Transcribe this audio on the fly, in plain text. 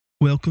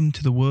Welcome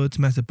to the Words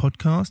Matter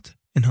podcast,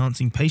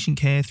 enhancing patient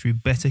care through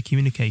better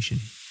communication.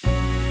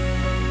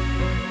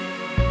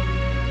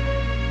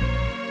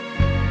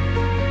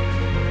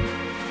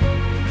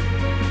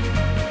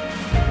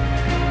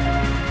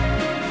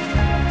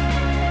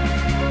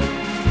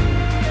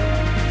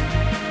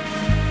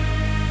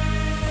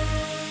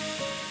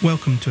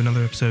 Welcome to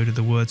another episode of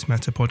the Words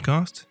Matter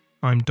podcast.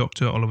 I'm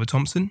Dr. Oliver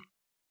Thompson.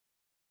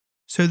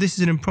 So this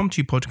is an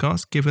impromptu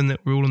podcast given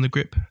that we're all in the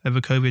grip of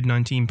a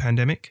COVID-19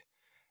 pandemic,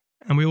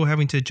 and we're all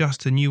having to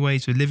adjust to new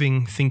ways of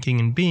living, thinking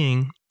and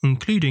being,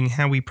 including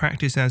how we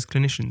practice as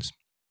clinicians.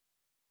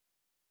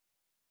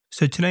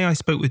 So today I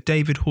spoke with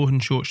David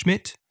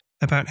Hohenshurz-Schmidt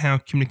about how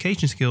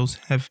communication skills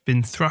have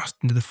been thrust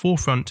into the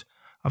forefront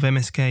of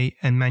MSK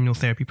and manual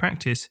therapy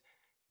practice,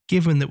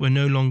 given that we're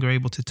no longer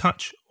able to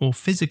touch or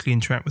physically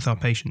interact with our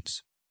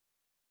patients.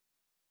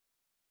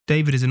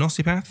 David is an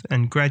osteopath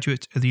and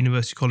graduate of the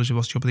University College of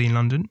Osteopathy in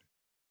London.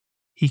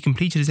 He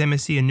completed his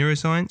MSc in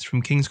neuroscience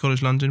from King's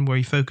College London, where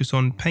he focused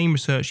on pain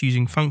research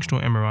using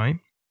functional MRI.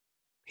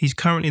 He's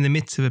currently in the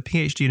midst of a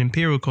PhD at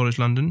Imperial College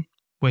London,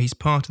 where he's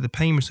part of the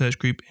pain research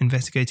group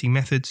investigating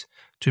methods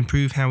to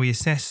improve how we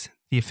assess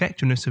the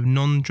effectiveness of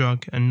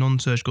non-drug and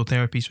non-surgical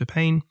therapies for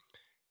pain,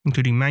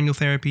 including manual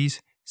therapies,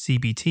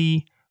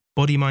 CBT,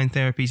 body-mind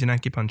therapies and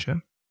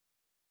acupuncture.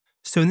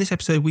 So in this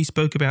episode, we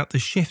spoke about the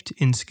shift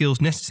in skills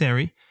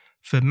necessary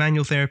for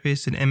manual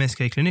therapists and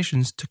MSK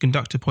clinicians to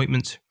conduct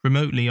appointments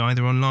remotely,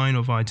 either online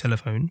or via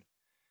telephone,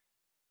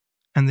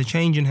 and the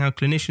change in how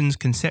clinicians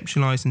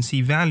conceptualize and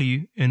see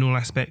value in all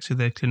aspects of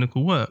their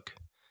clinical work,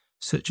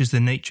 such as the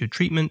nature of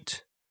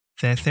treatment,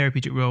 their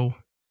therapeutic role,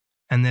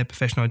 and their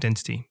professional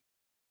identity.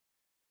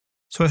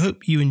 So I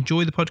hope you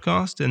enjoy the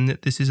podcast and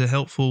that this is a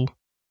helpful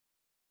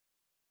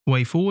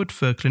way forward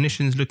for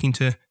clinicians looking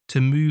to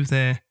move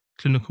their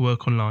clinical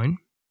work online.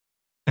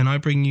 And I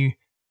bring you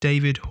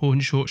David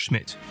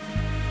Hohenshurz-Schmidt.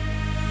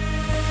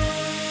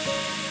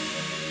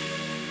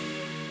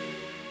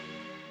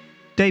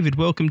 David,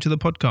 welcome to the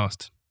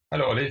podcast.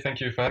 Hello, Ollie. Thank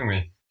you for having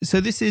me. So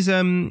this is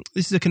a kind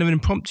of an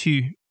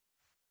impromptu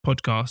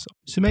podcast.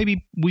 So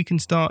maybe we can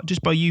start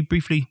just by you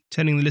briefly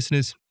telling the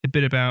listeners a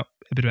bit about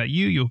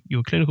you,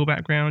 your clinical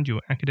background, your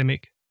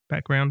academic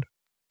background.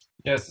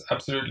 Yes,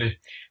 absolutely.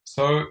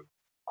 So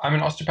I'm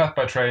an osteopath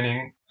by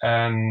training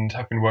and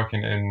have been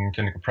working in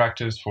clinical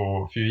practice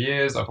for a few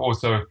years. I've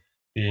also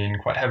been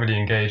quite heavily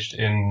engaged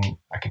in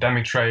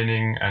academic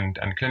training and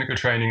clinical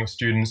training of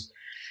students.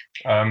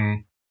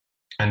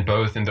 And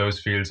both in those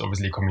fields,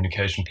 obviously,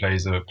 communication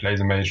plays a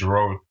major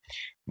role.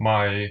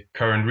 My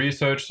current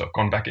research, so I've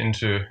gone back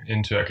into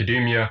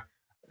academia.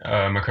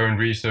 My current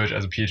research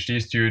as a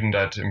PhD student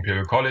at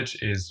Imperial College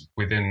is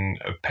within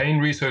a pain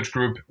research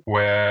group,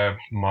 where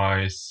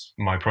my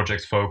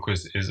project's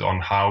focus is on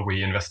how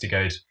we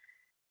investigate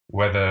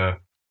whether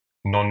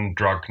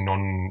non-drug,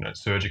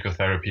 non-surgical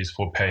therapies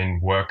for pain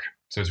work.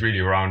 So it's really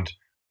around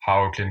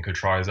how clinical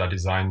trials are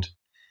designed.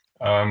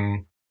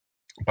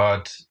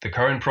 But the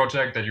current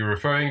project that you're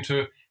referring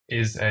to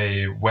is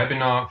a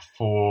webinar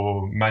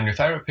for manual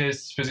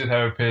therapists,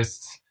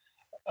 physiotherapists,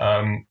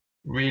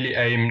 really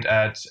aimed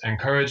at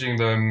encouraging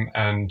them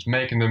and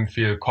making them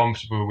feel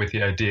comfortable with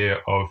the idea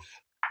of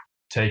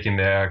taking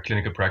their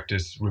clinical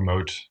practice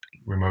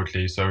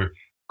remotely. So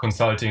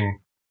consulting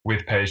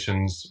with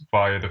patients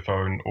via the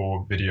phone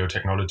or video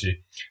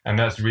technology. And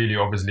that's really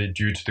obviously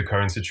due to the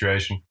current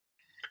situation.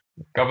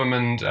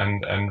 Government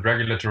and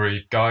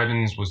regulatory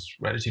guidance was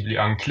relatively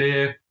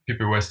unclear.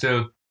 People were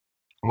still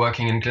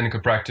working in clinical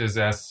practice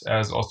as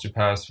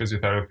osteopaths,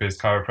 physiotherapists,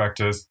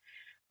 chiropractors.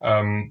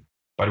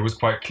 But it was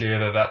quite clear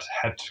that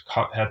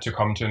had to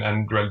come to an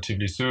end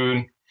relatively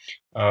soon.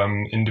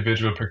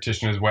 Individual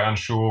practitioners were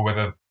unsure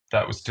whether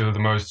that was still the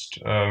most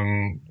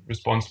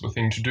responsible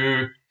thing to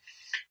do.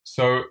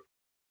 So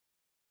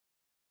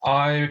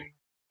I,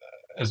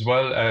 as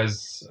well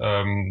as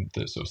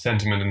the sort of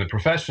sentiment in the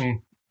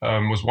profession,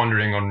 was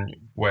wondering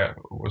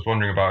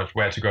about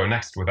where to go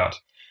next with that,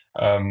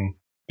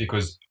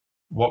 because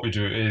what we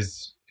do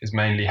is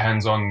mainly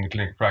hands-on.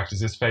 Clinical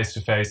practice is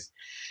face-to-face,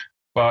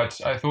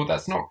 but I thought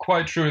that's not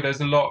quite true. There's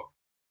a lot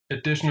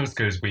additional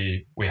skills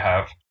we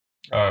have,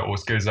 or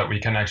skills that we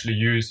can actually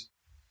use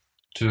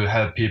to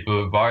help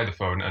people via the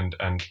phone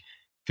and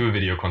through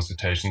video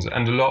consultations.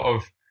 And a lot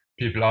of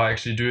people are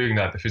actually doing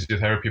that. The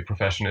physiotherapy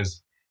profession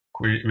is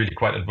really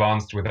quite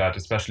advanced with that,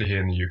 especially here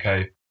in the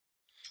UK.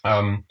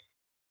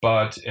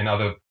 But in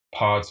other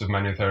parts of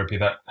manual therapy,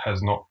 that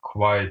has not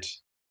quite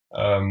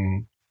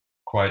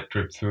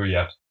dripped through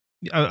yet.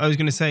 I was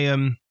going to say,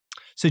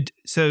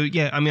 so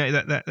yeah. I mean,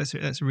 that's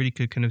a really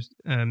good kind of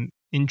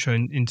intro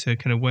into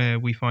kind of where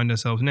we find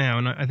ourselves now.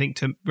 And I think,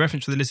 to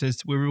reference for the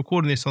listeners, we're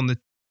recording this on the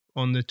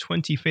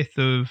 25th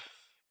of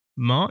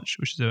March,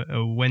 which is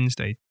a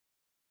Wednesday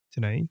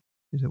today.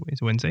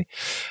 It's a Wednesday,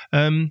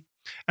 and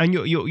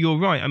you're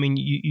right. I mean,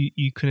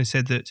 you kind of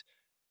said that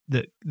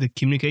the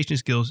communication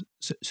skills.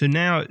 So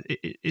now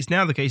it's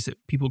now the case that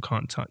people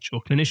can't touch,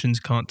 or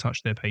clinicians can't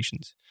touch their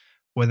patients,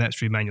 whether that's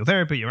through manual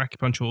therapy or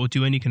acupuncture, or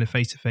do any kind of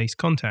face-to-face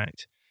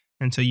contact.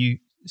 And so you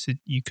so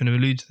you kind of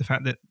allude to the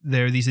fact that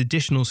there are these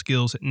additional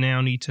skills that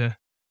now need to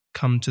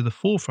come to the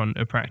forefront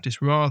of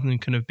practice rather than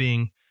kind of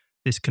being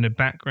this kind of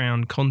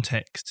background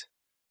context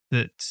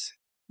that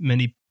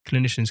many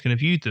clinicians kind of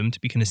viewed them to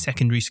be kind of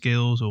secondary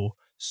skills or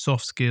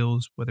soft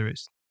skills, whether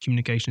it's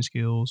communication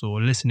skills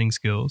or listening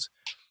skills.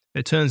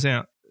 It turns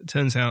out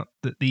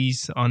that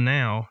these are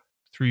now,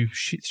 through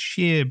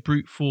sheer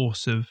brute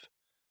force of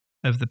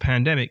the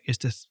pandemic, is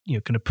to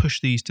kind of push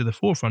these to the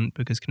forefront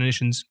because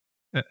clinicians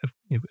have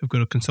got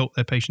to consult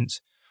their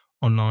patients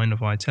online or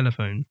via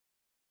telephone.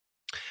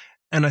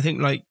 And I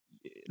think like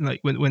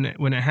when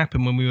it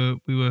happened, when we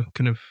were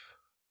kind of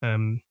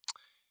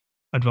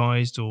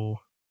advised or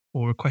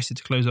requested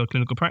to close our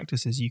clinical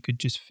practices, you could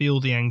just feel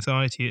the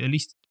anxiety, at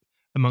least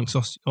amongst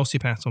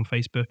osteopaths on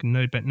Facebook, and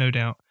no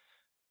doubt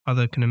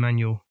other kind of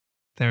manual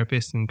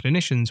therapists and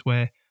clinicians,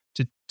 where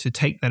to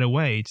take that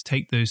away, to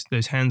take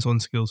those hands-on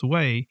skills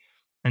away,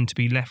 and to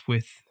be left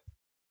with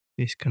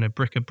this kind of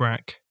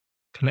bric-a-brac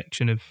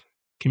collection of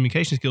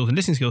communication skills and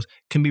listening skills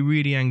can be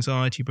really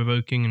anxiety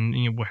provoking. And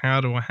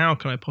how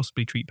can I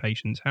possibly treat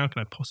patients? How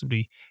can I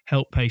possibly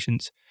help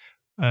patients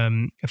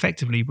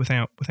effectively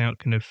without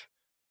kind of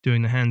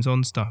doing the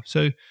hands-on stuff?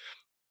 So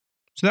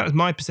that was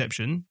my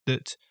perception,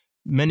 that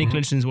many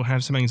clinicians will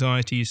have some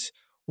anxieties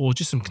or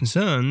just some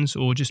concerns,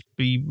 or just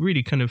be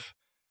really kind of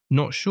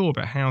not sure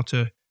about how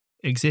to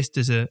exist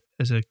as a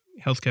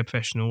healthcare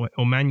professional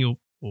or manual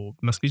or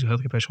musculoskeletal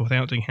healthcare professional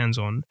without doing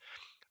hands-on.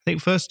 I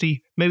think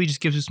firstly, maybe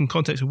just give us some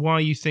context of why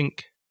you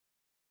think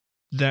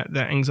that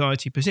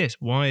anxiety persists.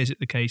 Why is it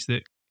the case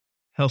that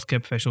healthcare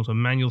professionals or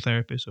manual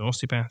therapists or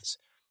osteopaths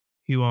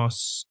who are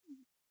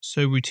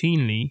so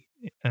routinely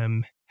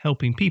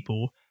helping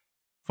people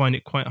find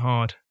it quite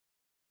hard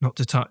not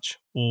to touch,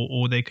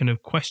 or they kind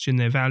of question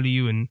their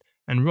value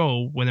and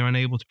role when they're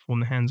unable to perform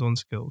the hands-on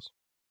skills?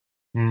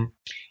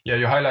 Yeah,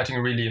 you're highlighting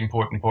a really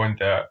important point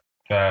there,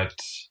 that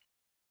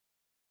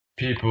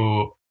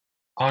people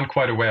aren't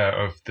quite aware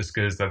of the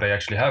skills that they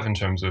actually have in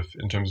terms of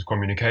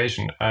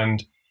communication.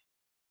 And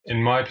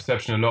in my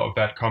perception, a lot of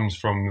that comes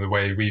from the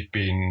way we've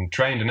been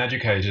trained and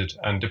educated,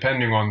 and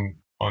depending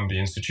on the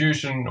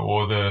institution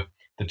or the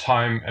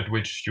time at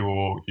which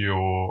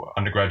your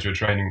undergraduate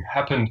training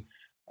happened,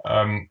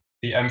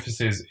 the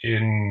emphasis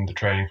in the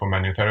training for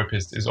manual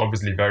therapists is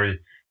obviously very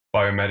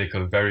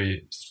biomedical,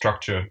 very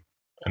structure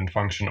and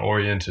function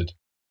oriented.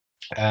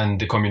 And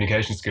the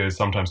communication skills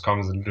sometimes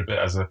comes a little bit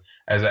as an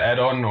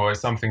add-on, or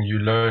as something you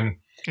learn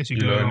as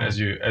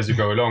you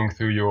go along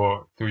through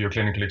your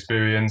clinical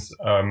experience,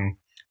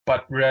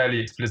 but rarely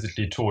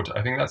explicitly taught.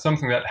 I think that's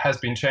something that has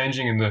been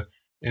changing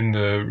in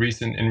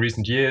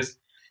recent years,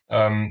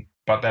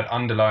 but that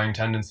underlying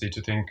tendency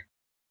to think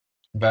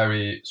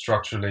very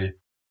structurally,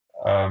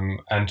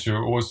 and to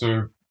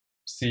also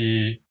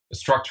see a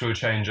structural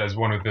change as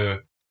one of the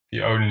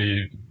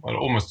only, well,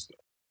 almost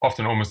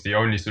the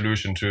only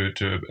solution to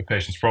a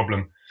patient's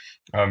problem,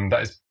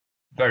 that is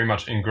very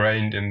much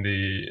ingrained in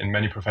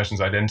many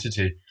professions'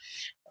 identity.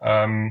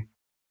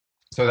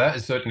 So that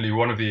is certainly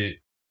one of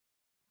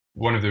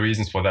the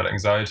reasons for that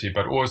anxiety.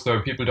 But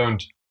also, people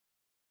don't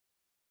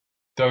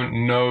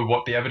know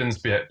what the evidence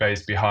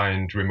base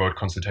behind remote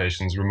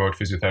consultations, remote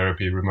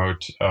physiotherapy,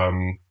 remote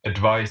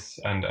advice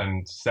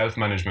and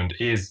self-management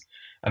is,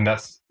 and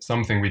that's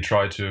something we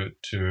try to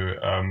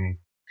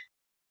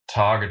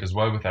target as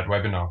well with that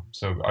webinar.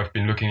 So I've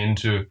been looking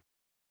into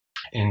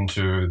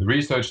the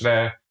research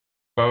there,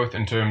 both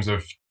in terms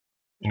of,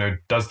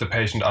 does the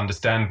patient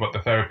understand what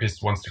the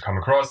therapist wants to come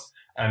across,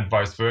 and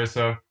vice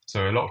versa.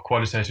 So a lot of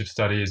qualitative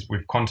studies.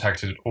 We've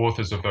contacted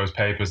authors of those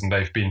papers, and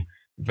they've been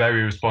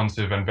very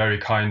responsive and very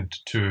kind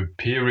to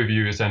peer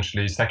review,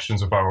 essentially,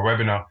 sections of our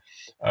webinar.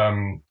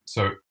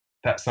 So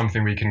that's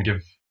something we can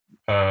give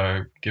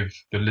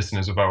the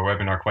listeners of our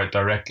webinar quite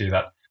directly,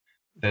 that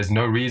there's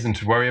no reason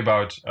to worry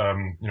about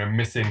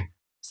missing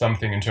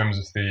something in terms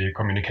of the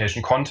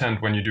communication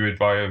content when you do it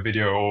via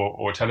video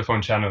or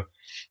telephone channel.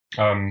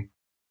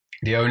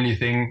 The only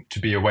thing to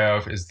be aware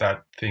of is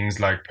that things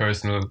like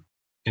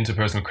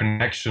interpersonal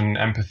connection,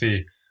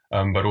 empathy,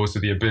 but also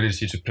the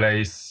ability to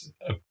place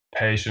a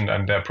patient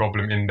and their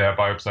problem in their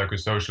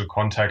biopsychosocial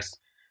context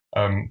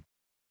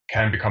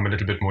can become a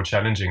little bit more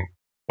challenging.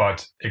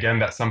 But again,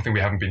 that's something we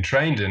haven't been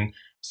trained in.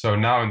 So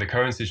now in the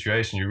current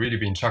situation, you're really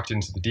being chucked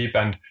into the deep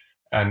end.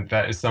 And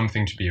that is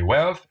something to be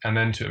aware of, and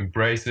then to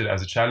embrace it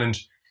as a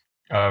challenge,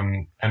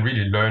 and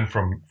really learn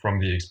from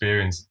the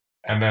experience.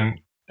 And then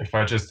if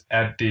I just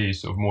add the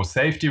sort of more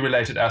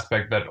safety-related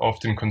aspect that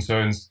often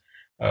concerns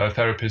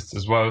therapists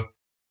as well,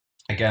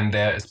 again,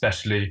 there,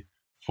 especially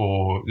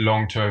for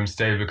long-term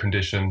stable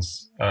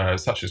conditions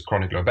such as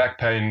chronic low back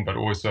pain, but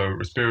also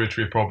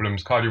respiratory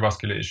problems,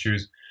 cardiovascular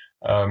issues,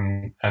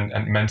 and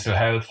mental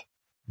health,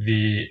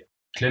 the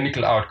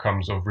clinical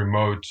outcomes of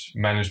remote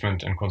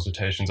management and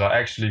consultations are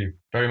actually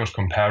very much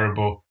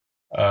comparable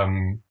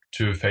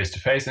to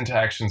face-to-face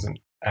interactions,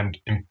 and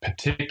in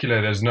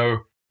particular, there's no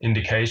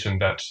indication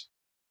that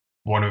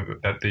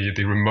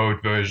the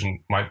remote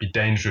version might be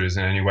dangerous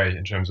in any way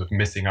in terms of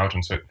missing out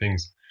on certain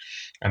things.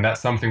 And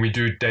that's something we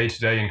do day to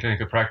day in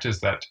clinical practice,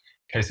 that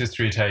case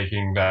history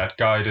taking, that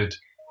guided,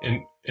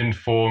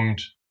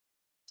 informed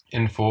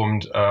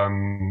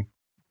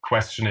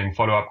questioning,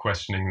 follow-up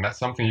questioning. And that's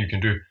something you can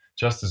do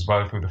just as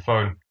well through the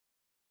phone.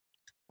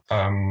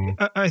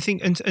 I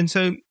think, and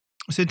so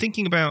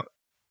thinking about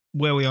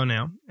where we are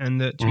now, and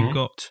that you've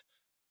got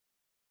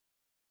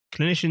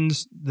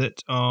clinicians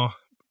that are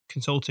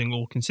consulting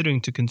or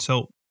considering to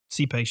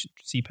see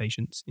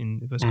patients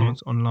in first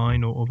comments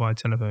online or via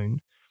telephone.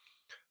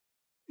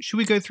 Should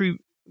we go through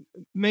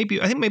maybe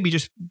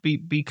just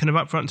be kind of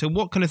upfront and say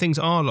what kind of things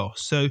are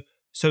lost?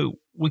 So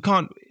we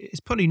can't. It's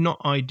probably not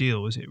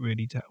ideal, is it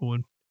really,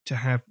 to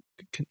have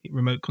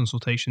remote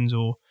consultations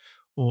or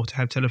to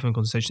have telephone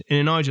consultations. In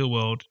an ideal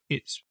world,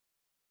 it's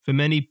for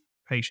many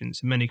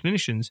patients and many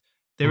clinicians,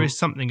 there is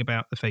something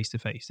about the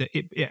face-to-face.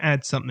 It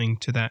adds something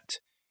to that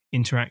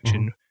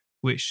interaction,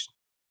 which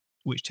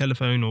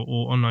telephone or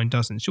online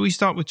doesn't. Shall we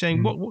start with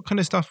Jane? What kind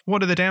of stuff?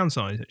 What are the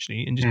downsides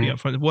actually? And just be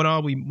upfront. What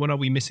are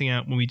we missing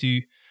out when we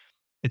do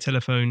a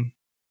telephone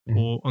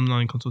or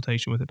online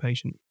consultation with a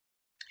patient?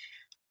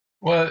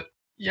 Well,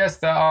 yes,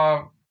 there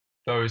are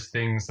those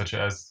things such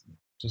as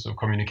just sort of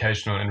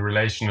communicational and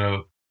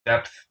relational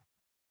depth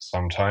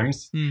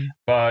sometimes,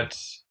 but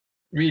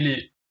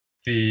really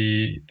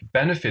the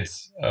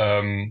benefits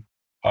are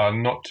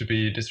not to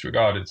be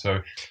disregarded. So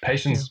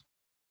patients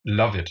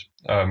love it.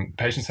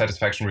 Patient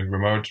satisfaction with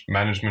remote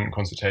management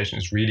consultation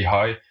is really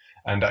high,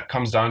 and that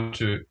comes down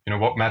to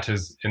what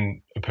matters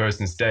in a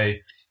person's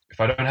day. If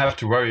I don't have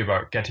to worry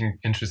about getting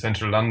into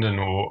central London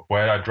or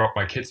where I drop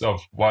my kids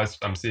off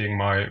whilst I'm seeing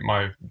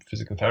my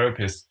physical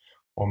therapist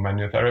or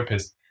manual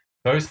therapist,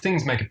 those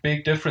things make a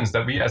big difference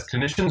that we as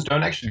clinicians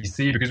don't actually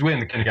see because we're in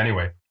the clinic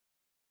anyway.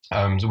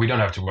 So we don't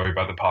have to worry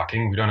about the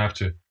parking. We don't have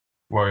to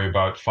worry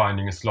about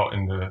finding a slot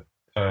in the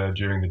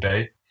during the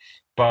day.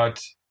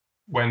 But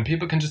when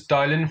people can just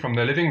dial in from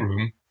their living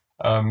room,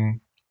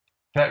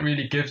 that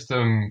really gives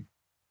them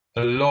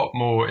a lot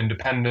more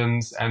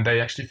independence, and they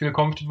actually feel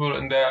comfortable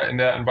in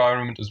their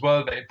environment as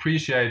well. They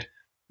appreciate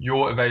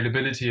your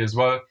availability as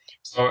well.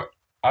 So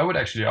I would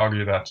actually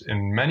argue that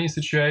in many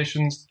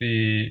situations,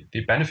 the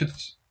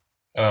benefits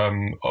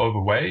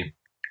overweigh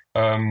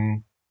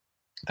and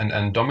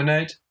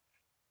dominate.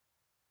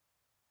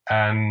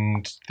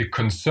 And the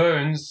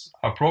concerns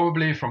are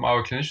probably from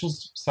our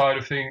clinicians'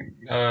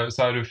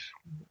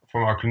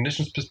 from our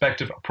clinicians'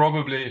 perspective, are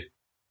probably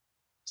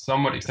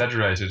somewhat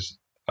exaggerated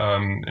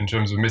in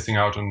terms of missing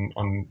out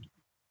on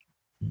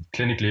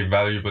clinically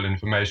valuable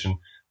information.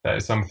 That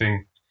is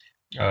something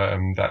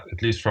that,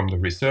 at least from the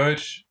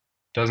research,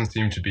 doesn't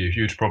seem to be a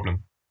huge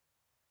problem.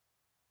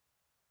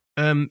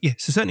 So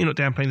certainly not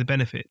downplaying the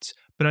benefits,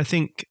 but I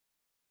think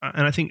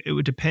it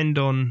would depend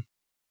on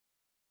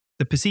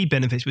the perceived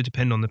benefits. Would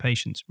depend on the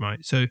patients,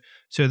 right? So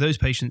those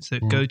patients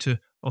that go to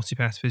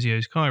osteopaths,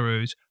 physios,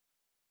 chiros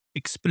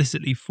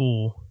explicitly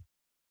for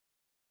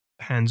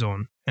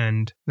hands-on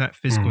and that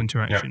physical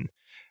interaction,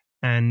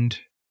 and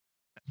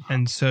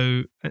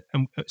so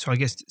I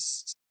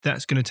guess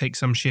that's going to take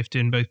some shift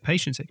in both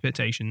patients'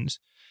 expectations,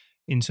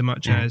 in so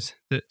much as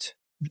that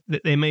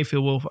they may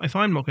feel, well, if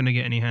I'm not going to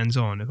get any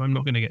hands-on, if I'm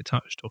not going to get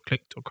touched or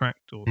clicked or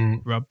cracked or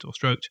rubbed or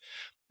stroked,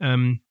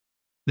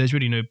 there's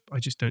really I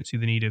just don't see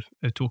the need of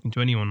talking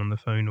to anyone on the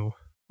phone or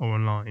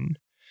online.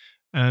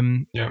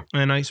 And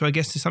I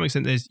guess to some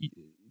extent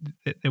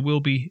there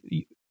will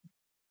be,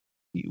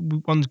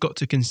 one's got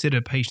to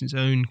consider patients'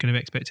 own kind of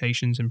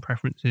expectations and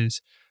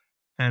preferences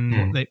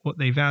and what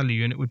they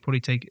value, and it would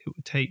take,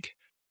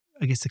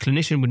 I guess the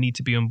clinician would need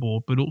to be on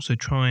board, but also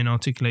try and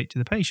articulate to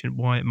the patient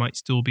why it might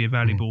still be a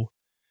valuable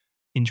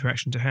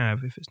interaction to have,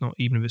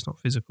 even if it's not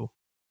physical.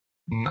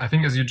 I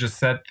think, as you just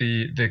said,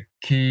 the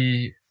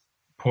key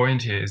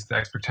point here is the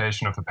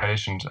expectation of the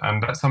patient,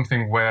 and that's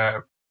something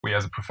where we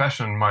as a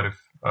profession might have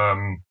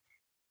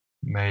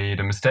made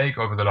a mistake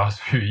over the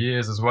last few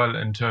years as well,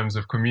 in terms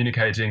of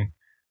communicating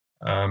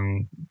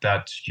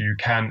that you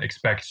can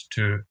expect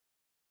to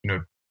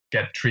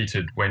get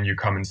treated when you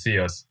come and see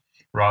us,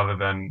 rather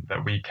than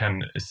that we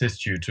can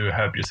assist you to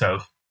help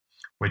yourself,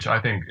 which I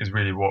think is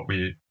really what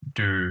we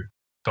do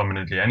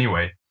dominantly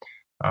anyway.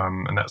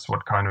 And that's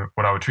what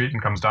our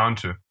treatment comes down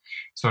to.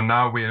 So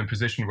now we're in a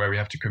position where we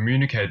have to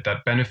communicate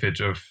that benefit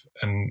of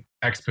an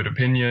expert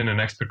opinion, an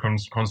expert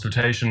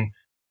consultation,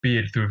 be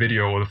it through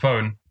video or the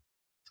phone,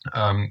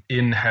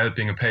 in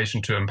helping a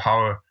patient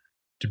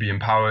to be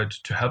empowered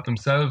to help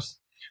themselves.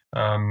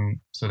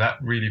 So that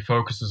really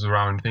focuses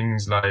around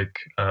things like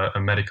a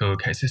medical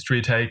case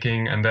history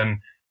taking, and then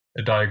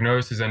a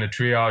diagnosis and a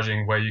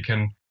triaging, where you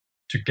can,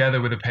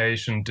 together with the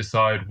patient,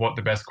 decide what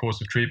the best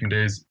course of treatment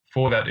is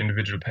for that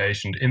individual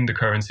patient in the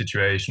current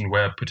situation,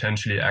 where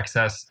potentially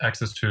access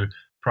to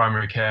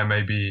primary care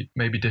may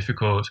be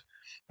difficult,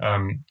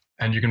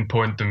 and you can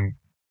point them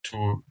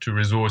to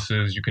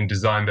resources. You can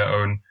design their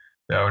own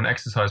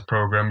exercise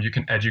program. You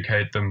can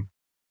educate them.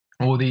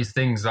 All these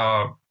things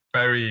are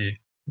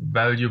very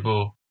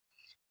valuable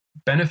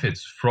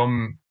benefits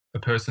from a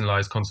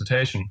personalized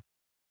consultation,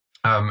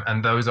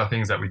 and those are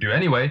things that we do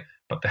anyway.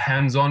 but the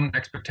hands-on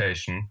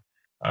expectation,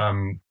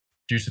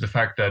 due to the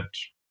fact that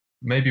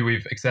maybe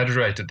we've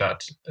exaggerated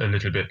that a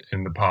little bit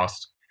in the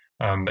past,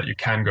 that you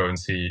can go and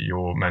see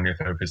your manual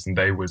therapist and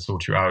they will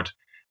sort you out.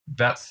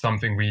 That's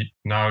something we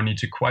now need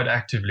to quite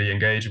actively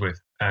engage with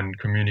and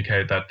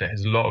communicate that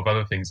there's a lot of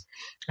other things.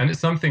 And it's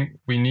something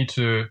we need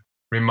to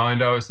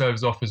remind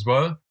ourselves of as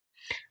well.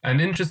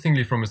 And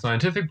interestingly, from a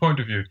scientific point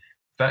of view,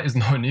 that is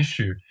not an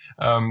issue,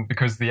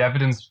 because the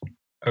evidence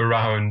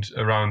around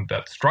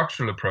that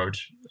structural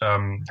approach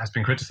has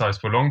been criticized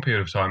for a long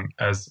period of time,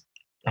 as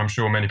I'm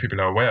sure many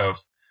people are aware of.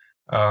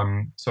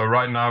 So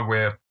right now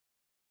we're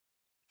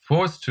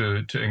forced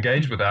to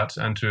engage with that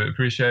and to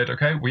appreciate,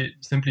 okay, we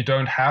simply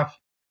don't have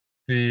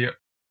the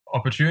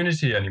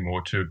opportunity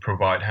anymore to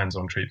provide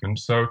hands-on treatment.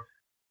 So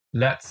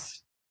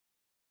let's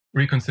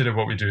reconsider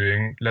what we're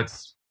doing.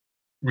 Let's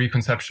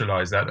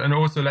reconceptualize that. And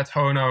also let's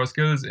hone our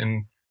skills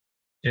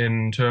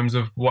in terms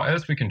of what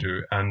else we can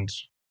do. And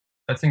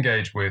let's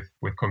engage with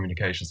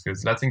communication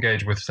skills. Let's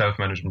engage with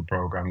self-management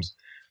programs.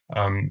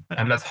 And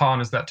let's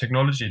harness that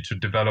technology to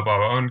develop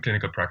our own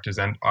clinical practice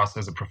and us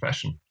as a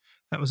profession.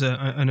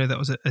 I know that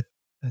was a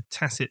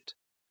tacit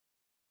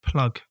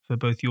plug for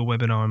both your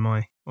webinar and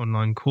my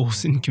online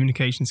course in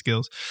communication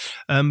skills.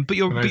 But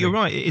you're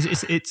right.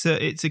 It's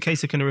a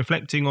case of kind of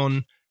reflecting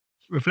on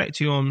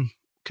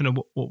kind of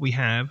what we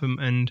have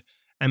and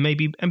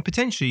maybe and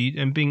potentially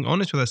and being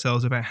honest with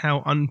ourselves about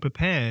how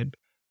unprepared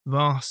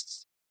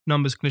vast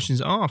numbers of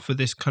clinicians are for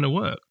this kind of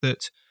work.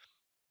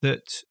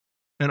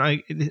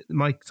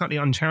 My slightly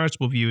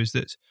uncharitable view is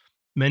that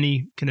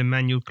many kind of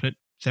manual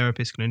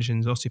therapists,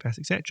 clinicians, osteopaths,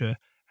 etc.,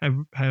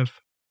 have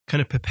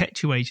kind of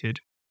perpetuated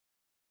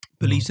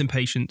beliefs in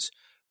patients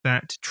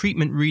that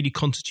treatment really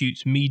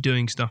constitutes me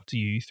doing stuff to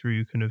you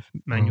through kind of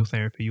manual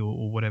therapy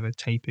or whatever,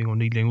 taping or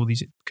needling, all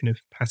these kind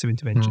of passive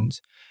interventions,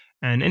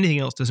 and anything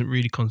else doesn't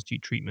really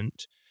constitute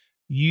treatment.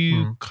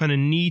 You kind of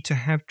need to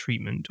have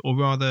treatment, or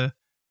rather,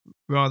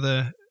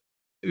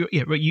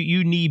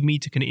 you need me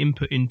to kind of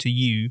input into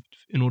you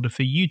in order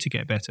for you to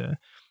get better,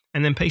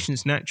 and then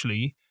patients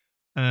naturally,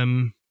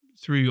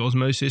 through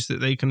osmosis, that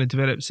they kind of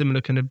develop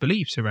similar kind of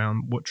beliefs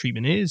around what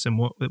treatment is and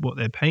what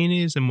their pain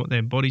is and what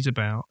their body's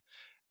about.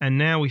 And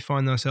now we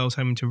find ourselves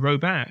having to row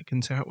back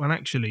and say, well,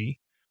 actually,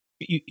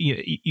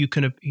 you're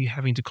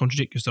having to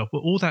contradict yourself.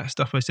 Well, all that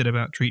stuff I said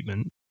about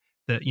treatment,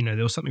 that there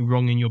was something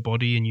wrong in your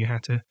body and you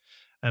had to,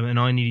 and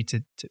I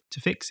needed to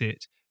fix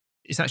it.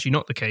 It's actually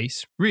not the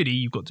case. Really,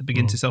 you've got to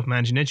begin to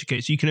self-manage and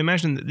educate. So you can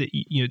imagine that that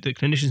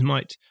clinicians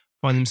might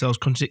find themselves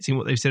contradicting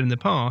what they've said in the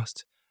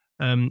past,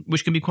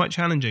 which can be quite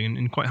challenging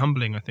and quite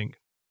humbling, I think.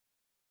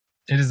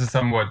 It is a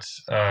somewhat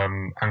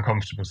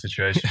uncomfortable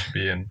situation to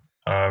be in.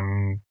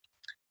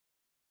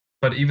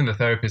 But even the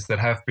therapists that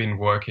have been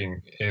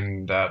working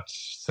in that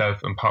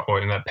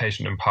or in that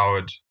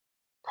patient-empowered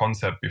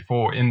concept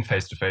before in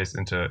face-to-face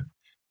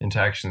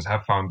interactions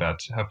have found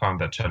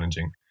that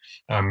challenging.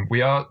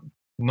 We are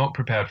not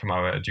prepared from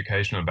our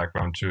educational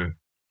background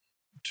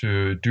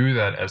to do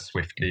that as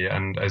swiftly.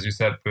 And as you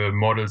said, the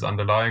models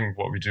underlying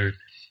what we do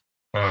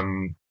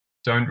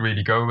don't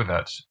really go with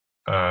that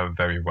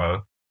very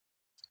well.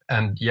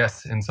 And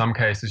yes, in some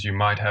cases you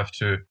might have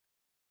to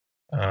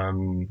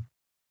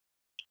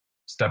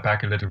step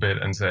back a little bit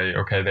and say,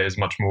 okay, there is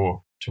much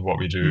more to what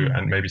we do,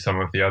 and maybe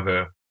some of the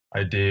other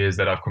ideas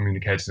that I've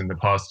communicated in the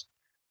past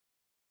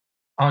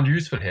aren't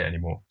useful here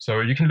anymore.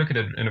 So you can look at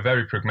it in a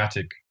very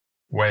pragmatic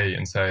way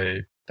and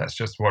say, that's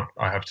just what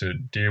I have to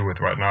deal with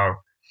right now,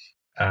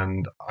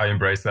 and I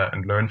embrace that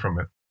and learn from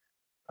it.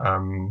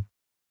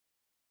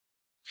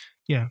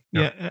 Yeah.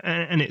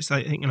 And it's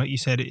like you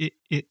said,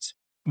 it's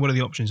what are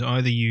the options?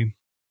 Either you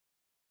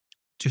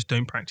just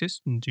don't practice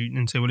and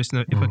say, well,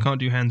 listen, if I can't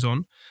do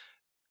hands-on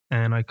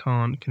and I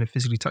can't kind of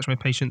physically touch my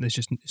patient,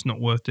 it's not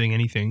worth doing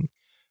anything.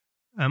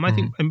 I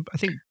think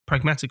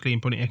pragmatically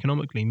and probably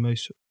economically,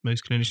 most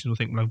clinicians will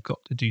think, well, I've got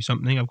to do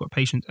something. I've got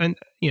patients, and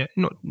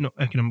not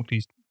economically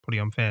is probably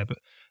unfair, but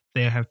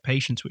they have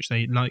patients which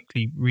they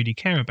likely really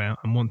care about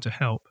and want to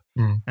help,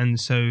 and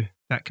so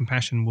that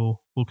compassion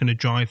will kind of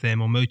drive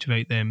them or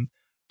motivate them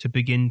to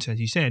begin to, as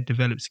you said,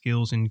 develop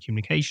skills in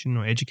communication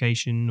or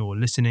education or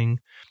listening,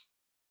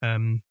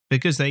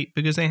 because they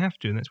have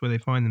to, and that's where they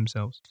find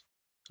themselves.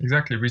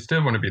 Exactly. We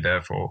still want to be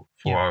there for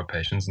our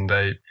patients, and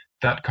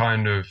that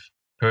kind of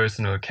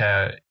personal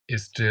care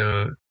is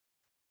still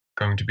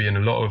going to be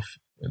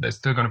there's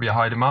still going to be a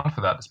high demand for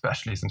that,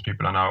 especially since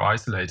people are now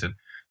isolated.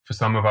 For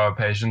some of our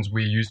patients,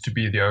 we used to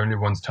be the only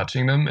ones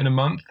touching them in a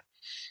month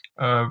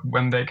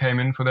when they came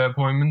in for their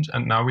appointment,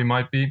 and now we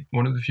might be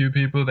one of the few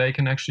people they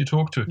can actually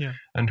talk to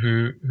and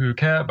who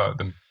care about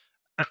them.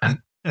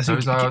 So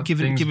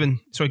given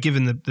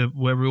the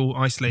where we're all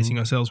isolating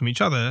ourselves from each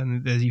other,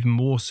 and there's even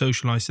more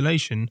social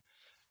isolation,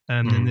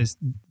 then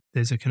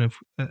there's a kind of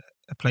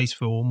a place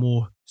for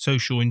more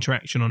social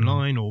interaction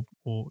online or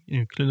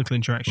clinical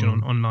interaction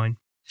online.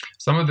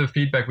 Some of the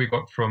feedback we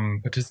got from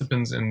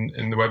participants in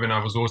the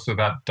webinar was also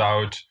that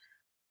doubt: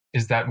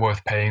 is that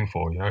worth paying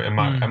for?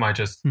 Am I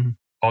just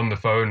on the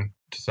phone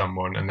to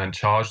someone and then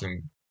charge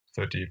them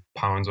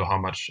 £30 or how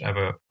much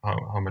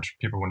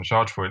people want to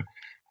charge for it.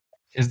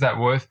 Is that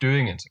worth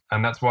doing it?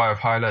 And that's why I've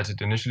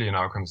highlighted initially in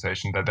our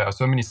conversation that there are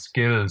so many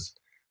skills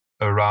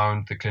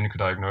around the clinical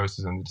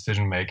diagnosis and the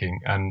decision making,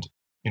 and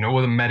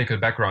all the medical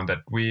background that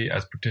we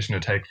as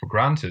practitioners take for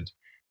granted.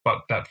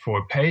 But that for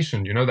a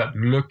patient, that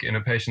look in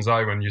a patient's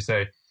eye when you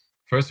say,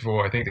 first of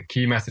all, I think the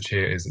key message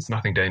here is it's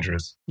nothing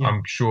dangerous. Yeah.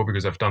 I'm sure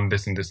because I've done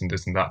this and this and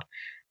this and that.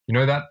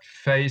 That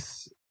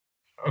face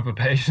of a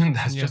patient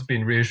that's just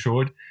been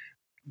reassured.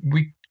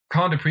 We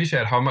can't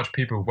appreciate how much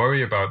people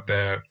worry about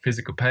their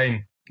physical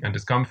pain and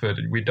discomfort.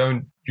 We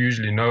don't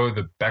usually know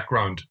the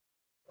background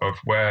of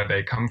where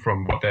they come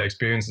from, what their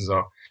experiences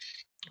are.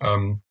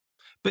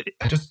 But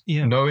just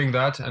knowing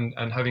that and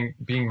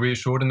being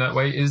reassured in that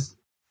way is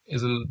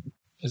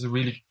a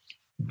really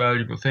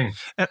valuable thing.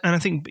 And I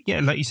think,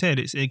 like you said,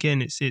 it's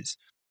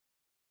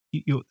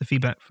the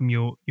feedback from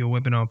your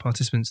webinar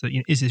participants that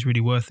is this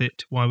really worth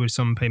it? Why would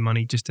someone pay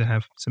money just to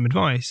have some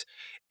advice?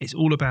 It's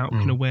all about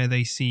kind of where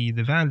they see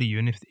the value,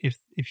 and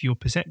if your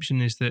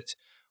perception is that,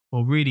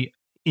 well, really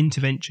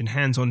intervention,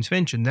 hands-on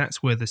intervention,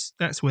 that's where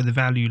the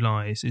value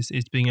lies.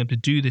 Is being able to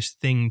do this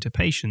thing to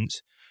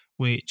patients,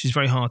 which is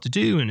very hard to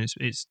do, and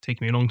it's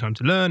taken me a long time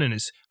to learn, and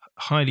it's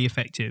highly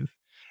effective,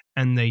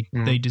 and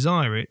they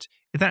desire it.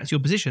 If that's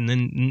your position,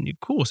 then of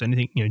course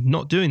anything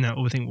not doing that,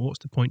 or think, well, what's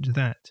the point to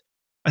that?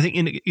 I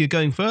think you're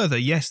going further.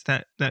 Yes,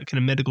 that kind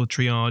of medical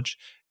triage,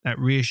 that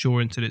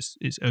reassurance that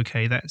it's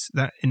okay.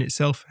 That in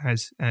itself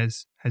has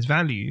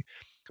value.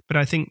 But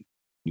I think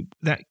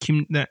that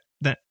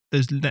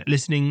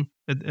listening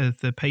of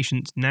the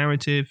patient's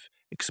narrative,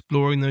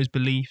 exploring those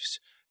beliefs,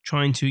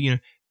 trying to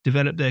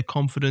develop their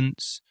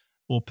confidence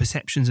or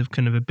perceptions of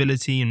kind of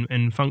ability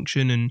and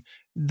function, and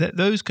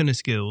those kind of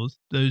skills,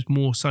 those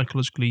more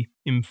psychologically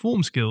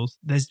informed skills,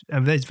 there's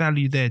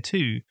value there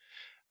too.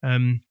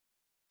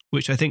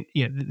 Which I think,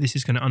 this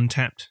is kind of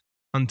untapped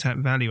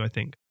value, I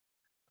think.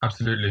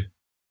 Absolutely.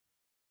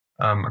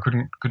 I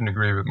couldn't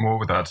agree more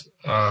with that.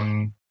 I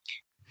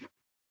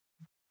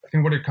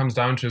think what it comes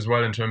down to as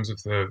well in terms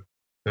of the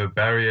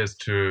barriers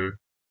to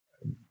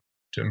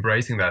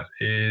embracing that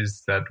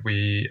is that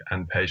we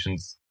and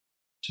patients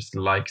just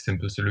like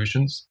simple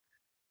solutions,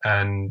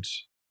 and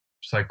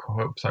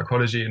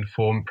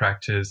psychology-informed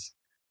practice,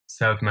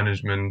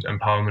 self-management,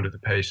 empowerment of the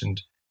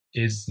patient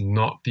is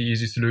not the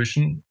easy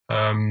solution,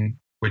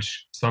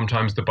 which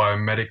sometimes the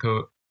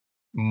biomedical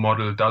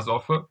model does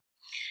offer.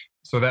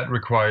 So that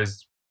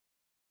requires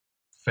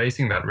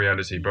facing that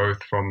reality,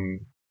 both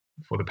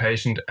for the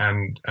patient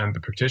and the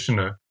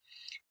practitioner.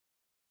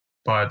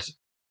 But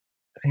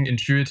I think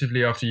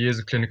intuitively, after years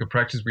of clinical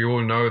practice, we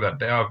all know that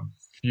there are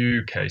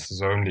few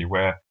cases only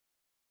where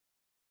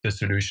the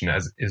solution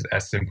is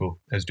as simple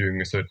as doing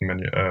a certain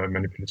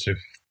manipulative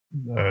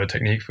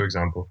technique, for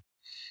example.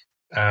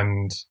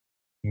 And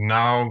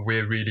now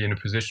we're really in a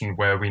position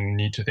where we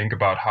need to think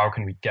about how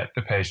can we get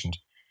the patient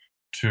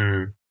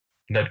to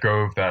let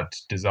go of that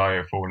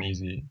desire for an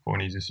easy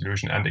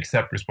solution and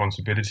accept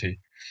responsibility.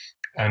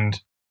 And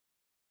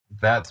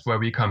that's where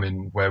we come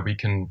in, where we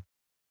can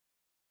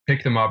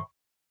pick them up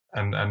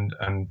and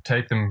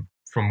take them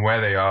from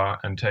where they are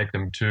and take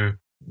them to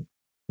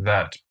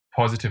that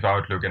positive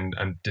outlook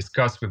and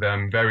discuss with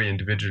them very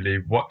individually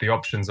what the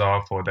options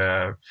are for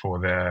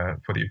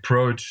the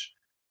approach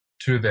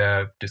to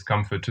their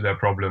discomfort, to their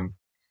problem,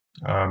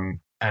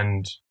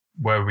 and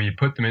where we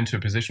put them into a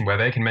position where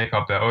they can make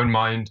up their own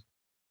mind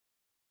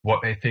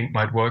what they think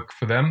might work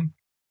for them.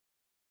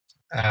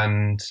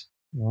 And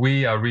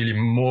we are really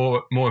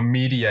more a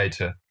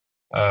mediator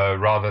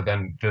rather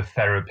than the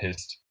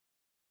therapist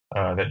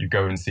that you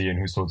go and see and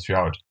who sorts you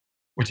out,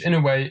 which in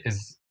a way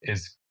is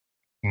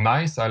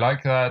nice. I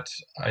like that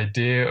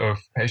idea of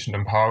patient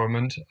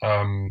empowerment,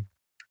 and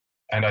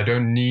I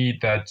don't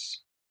need that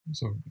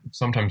sort of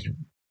sometimes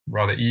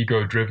rather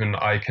ego-driven,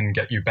 I can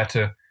get you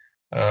better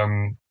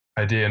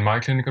idea in my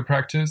clinical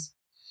practice.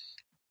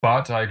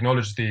 But I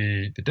acknowledge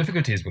the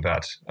difficulties with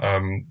that.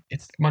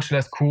 It's much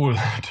less cool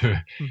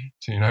to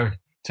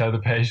tell the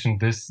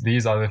patient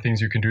these are the things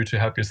you can do to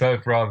help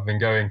yourself, rather than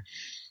going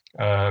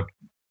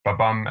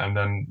ba-bum, and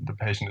then the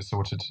patient is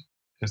sorted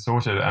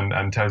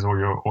and tells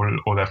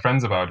all their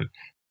friends about it.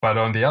 But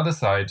on the other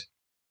side,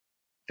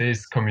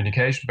 this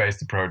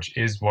communication-based approach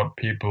is what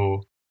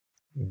people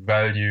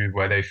value,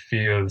 where they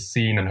feel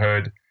seen and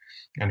heard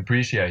and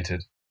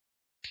appreciated.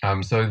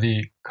 So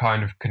the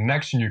kind of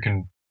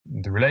connection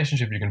the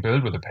relationship you can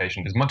build with the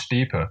patient is much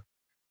deeper.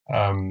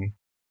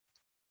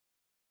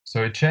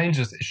 So it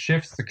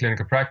shifts the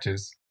clinical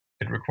practice.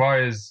 It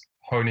requires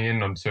honing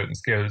in on certain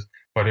skills,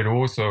 but it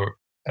also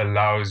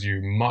allows you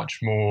a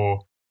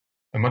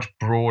much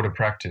broader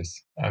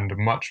practice, and a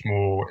much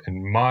more,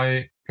 in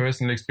my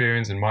personal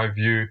experience, in my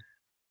view,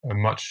 a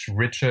much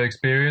richer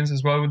experience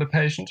as well with the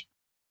patient.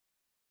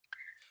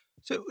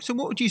 So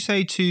what would you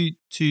say to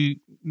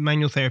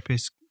manual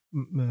therapists,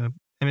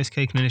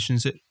 MSK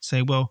clinicians that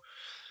say, well,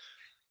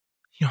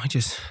 I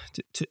just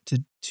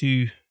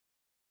to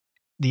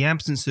the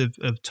absence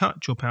of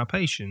touch or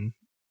palpation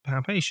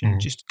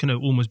just kind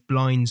of almost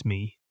blinds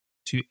me.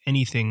 to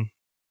anything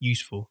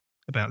useful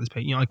about this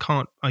patient.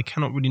 I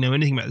cannot really know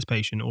anything about this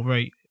patient or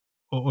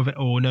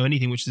know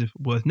anything which is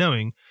worth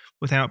knowing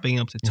without being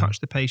able to touch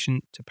the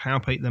patient, to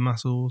palpate their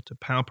muscle, to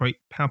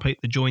palpate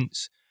the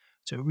joints,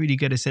 to really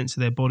get a sense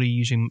of their body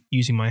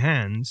using my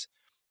hands.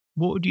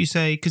 What would you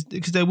say?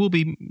 Because there will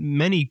be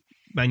many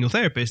manual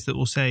therapists that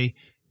will say,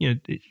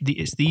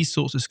 it's these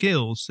sorts of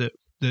skills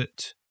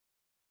that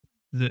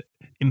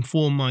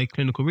inform my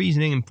clinical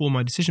reasoning, inform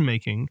my decision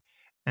making,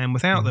 and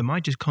without them, I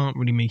just can't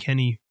really make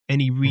any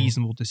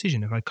reasonable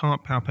decision. If I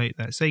can't palpate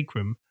that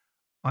sacrum,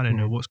 I don't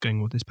know what's going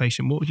on with this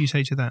patient. What would you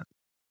say to that?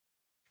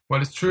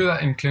 Well, it's true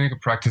that in clinical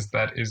practice,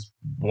 that is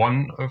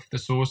one of the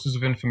sources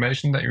of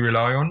information that you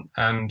rely on,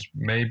 and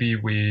maybe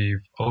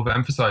we've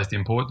overemphasized the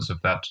importance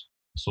of that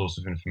source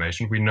of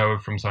information. We know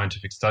from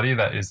scientific study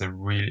that it's a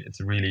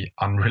really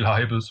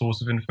unreliable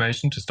source of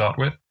information to start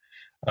with,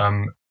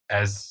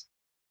 as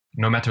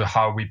no matter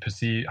how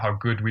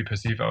good we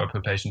perceive our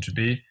patient to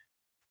be,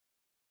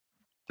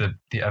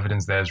 the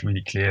evidence there is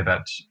really clear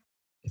that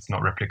it's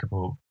not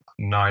replicable,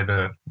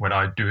 neither when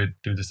I do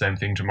the same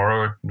thing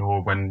tomorrow,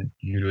 nor when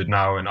you do it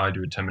now and I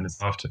do it 10 minutes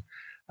after.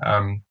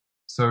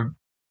 So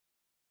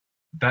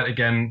that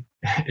again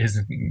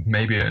is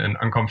maybe an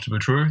uncomfortable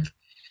truth.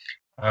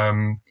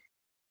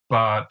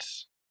 But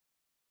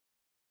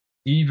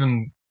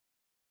even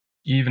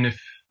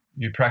if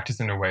you practice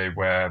in a way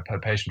where per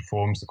patient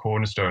forms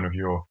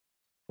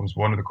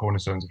one of the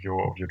cornerstones of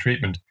your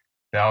treatment,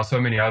 there are so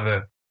many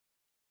other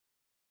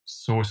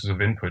sources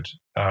of input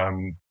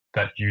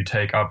that you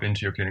take up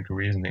into your clinical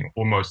reasoning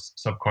almost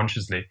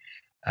subconsciously.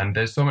 And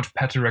there's so much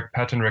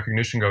pattern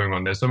recognition going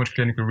on. There's so much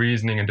clinical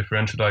reasoning and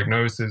differential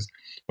diagnosis,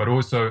 but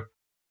also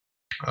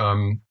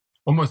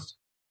almost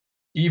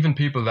even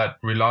people that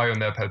rely on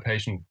their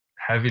palpation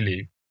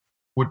heavily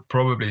would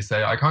probably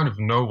say, I kind of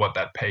know what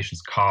that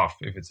patient's calf,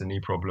 if it's a knee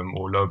problem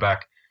or low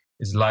back,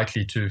 is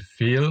likely to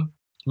feel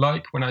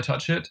like when I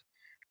touch it.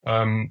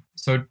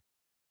 So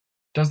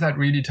does that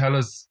really tell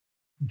us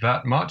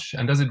that much?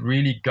 And does it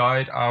really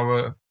guide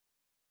our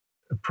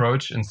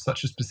approach in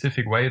such a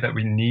specific way that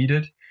we need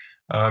it?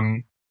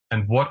 And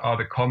what are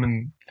the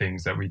common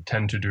things that we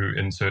tend to do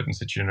in certain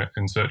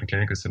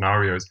clinical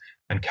scenarios?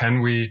 And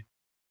can we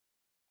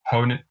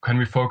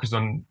focus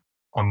on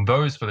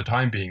those for the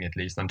time being, at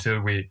least, until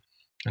we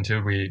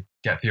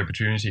get the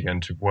opportunity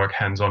again to work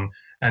hands-on?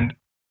 And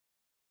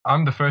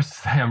I'm the first to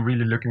say I'm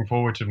really looking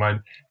forward to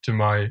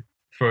my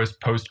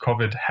first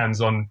post-COVID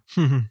hands-on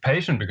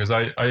patient, because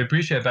I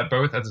appreciate that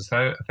both as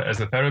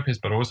a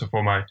therapist, but also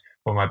for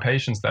my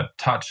patients, that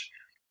touch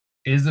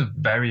is a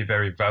very,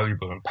 very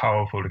valuable and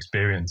powerful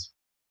experience.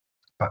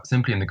 But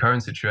simply in the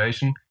current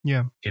situation,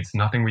 it's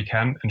nothing we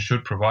can and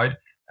should provide.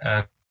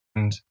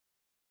 And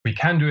we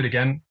can do it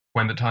again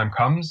when the time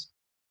comes,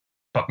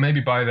 but maybe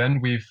by then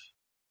we've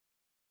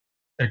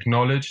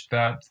acknowledged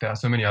that there are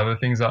so many other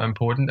things that are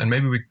important, and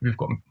maybe we've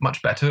got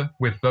much better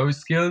with those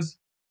skills,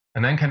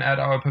 and then can add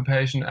our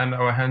palpation and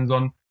our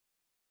hands-on,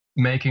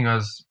 making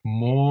us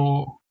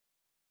more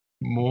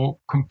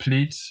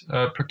complete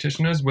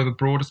practitioners with a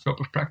broader scope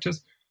of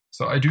practice.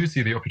 So I do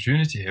see the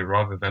opportunity here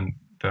rather than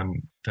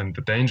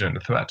the danger and the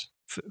threat.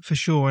 For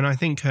sure. And I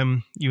think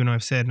you and I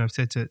have said, and I've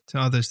said to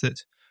others,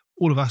 that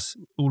all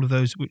of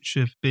those which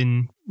have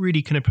been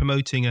really kind of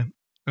promoting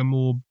a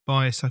more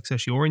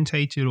biopsychosocially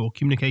orientated or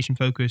communication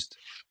focused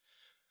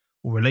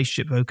or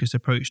relationship focused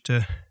approach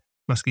to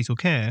musculoskeletal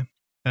care,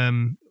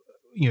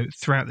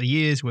 throughout the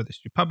years, whether it's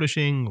through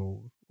publishing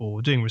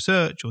or doing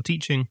research or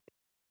teaching,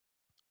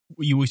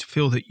 you always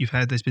feel that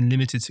there's been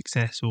limited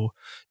success, or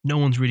no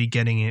one's really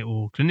getting it,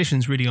 or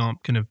clinicians really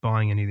aren't kind of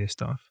buying any of this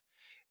stuff.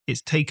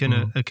 It's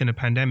taken a kind of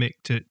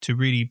pandemic to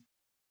really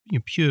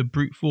pure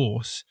brute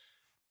force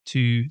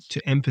to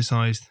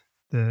emphasize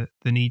the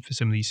need for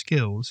some of these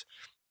skills.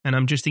 And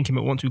I'm just thinking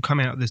about once we come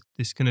out of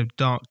this kind of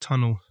dark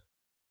tunnel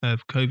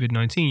of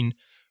COVID-19,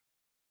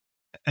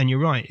 and you're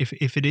right,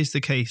 if it is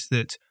the case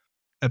that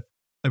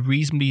a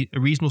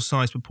reasonable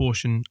sized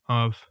proportion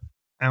of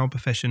our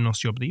profession,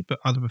 osteopathy, but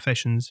other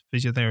professions,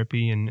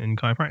 physiotherapy and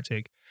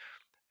chiropractic,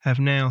 have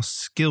now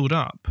skilled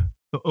up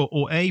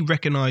or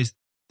recognized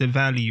the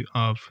value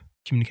of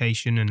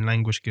communication and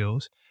language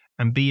skills,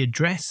 and B,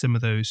 address some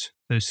of those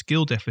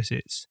skill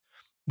deficits.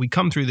 We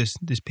come through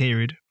this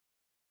period,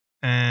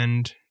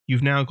 and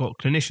you've now got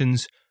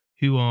clinicians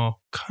who are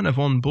kind of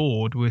on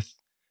board with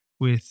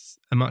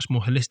a much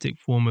more holistic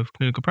form of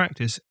clinical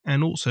practice,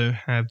 and also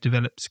have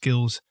developed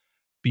skills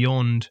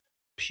beyond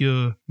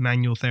pure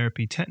manual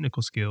therapy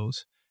technical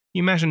skills.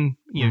 You imagine,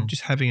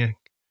 just having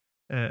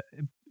a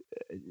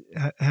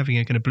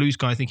kind of blue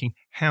sky thinking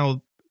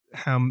how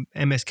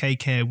MSK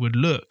care would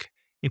look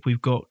if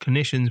we've got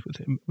clinicians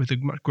with a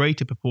much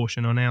greater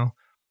proportion are now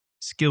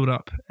skilled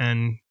up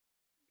and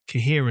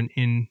coherent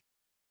in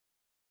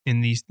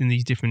these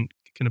different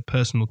kind of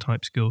personal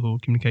type skills or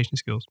communication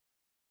skills.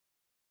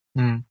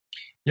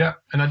 Yeah,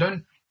 and I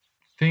don't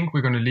think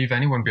we're going to leave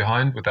anyone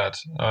behind with that.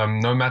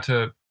 No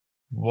matter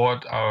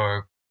what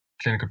our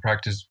clinical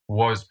practice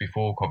was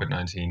before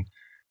COVID-19,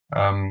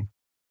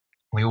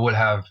 we all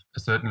have a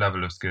certain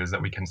level of skills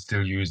that we can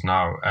still use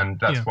now. And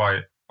that's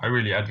why I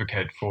really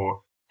advocate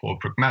for a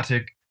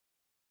pragmatic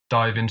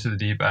dive into the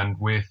deep end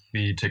with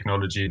the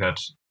technology that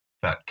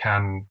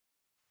can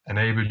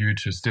enable you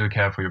to still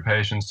care for your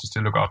patients, to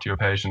still look after your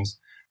patients,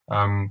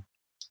 and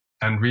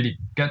really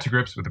get to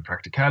grips with the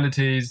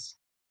practicalities.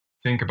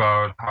 Think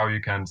about how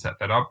you can set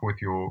that up with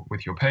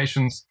your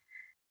patients.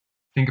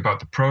 Think about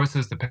the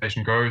process the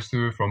patient goes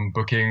through, from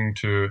booking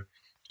to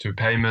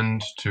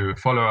payment to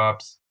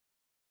follow-ups,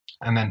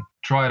 and then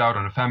try it out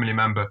on a family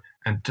member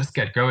and just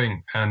get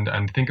going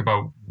and think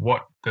about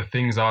what the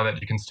things are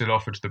that you can still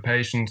offer to the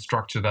patient,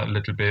 structure that a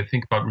little bit,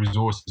 think about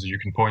resources you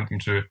can point them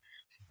to.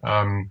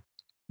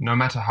 No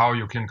matter how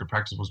your clinical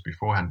practice was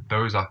beforehand,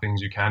 those are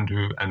things you can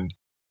do. And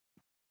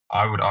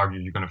I would argue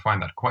you're going to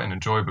find that quite an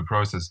enjoyable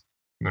process.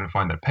 You're going to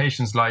find that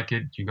patients like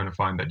it. You're going to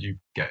find that you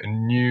get a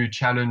new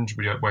challenge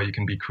where you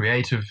can be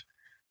creative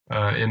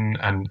and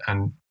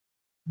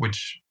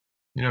which,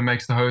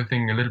 makes the whole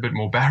thing a little bit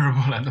more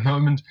bearable at the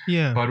moment.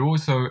 Yeah. But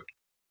also,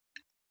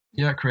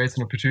 creates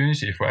an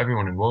opportunity for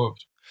everyone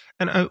involved.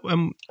 And I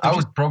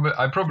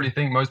probably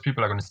think most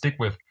people are going to stick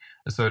with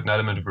a certain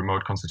element of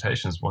remote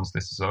consultations once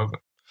this is over.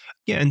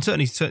 Yeah, and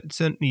certainly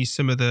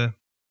some of the,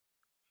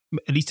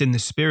 at least in the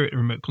spirit of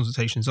remote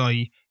consultations,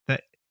 i.e.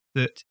 that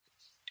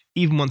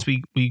even once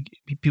we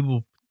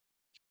people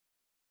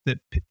that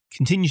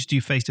continue to do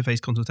face-to-face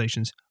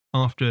consultations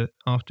after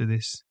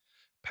this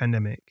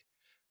pandemic,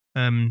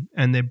 and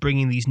they're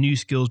bringing these new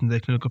skills into their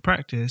clinical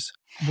practice,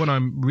 what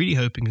I'm really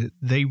hoping is that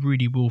they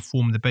really will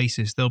form the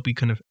basis. They'll be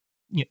kind of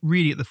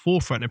really at the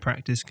forefront of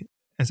practice.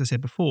 As I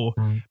said before,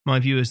 my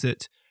view is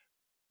that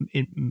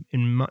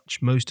in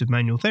most of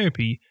manual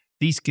therapy,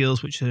 these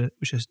skills which are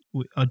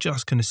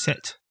just kind of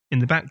set in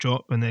the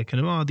backdrop, and they're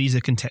kind of these are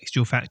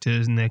contextual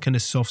factors, and they're kind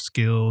of soft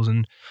skills,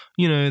 and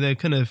they're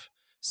kind of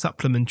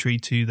supplementary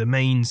to the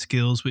main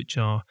skills, which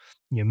are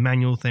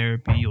manual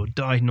therapy or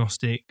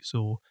diagnostics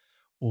or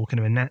kind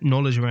of a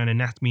knowledge around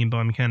anatomy and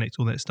biomechanics,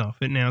 all that stuff.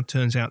 It now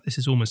turns out this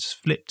is almost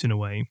flipped in a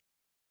way.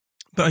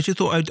 But I just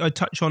thought I'd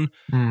touch on,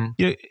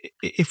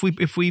 if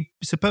we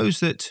suppose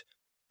that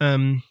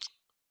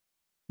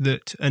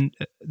that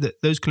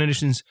those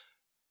clinicians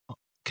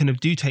kind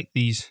of do take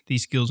these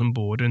skills on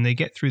board and they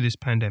get through this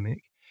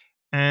pandemic,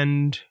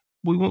 and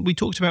we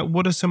talked about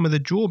what are some of the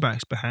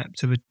drawbacks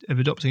perhaps of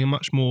adopting a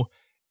much more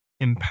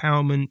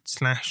empowerment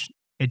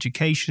 /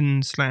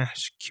 education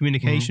 /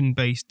 communication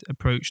based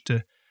approach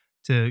to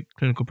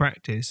clinical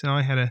practice.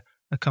 I had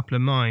a couple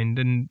of mind,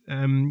 and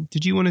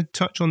did you want to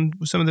touch on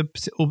some of the,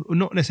 or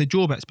not necessarily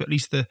drawbacks, but at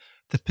least the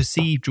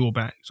perceived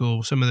drawbacks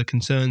or some of the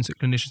concerns that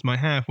clinicians might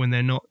have when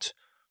they're not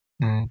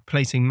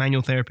placing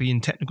manual therapy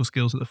and technical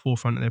skills at the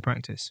forefront of their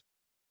practice?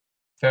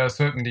 There are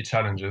certainly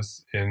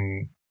challenges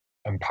in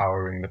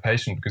empowering the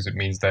patient because it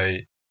means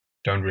they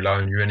don't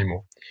rely on you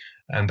anymore.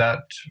 And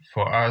that,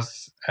 for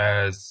us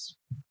as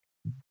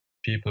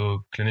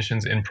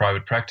clinicians in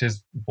private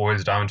practice,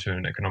 boils down to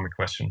an economic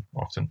question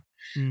often.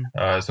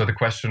 So the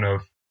question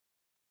of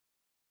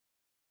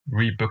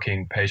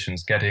rebooking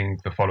patients, getting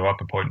the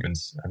follow-up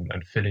appointments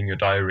and filling your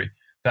diary,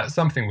 that's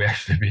something we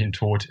actually been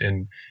taught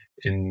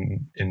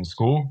in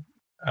school.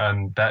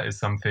 And that is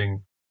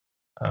something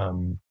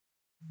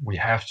we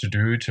have to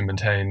do to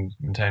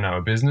maintain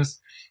our business.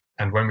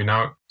 And when we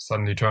now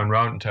suddenly turn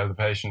around and tell the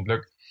patient,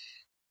 look,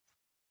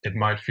 it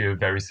might feel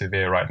very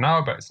severe right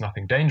now, but it's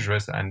nothing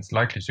dangerous and it's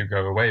likely to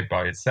go away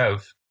by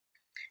itself,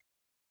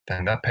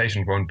 then that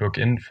patient won't book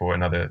in for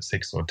another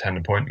 6 or 10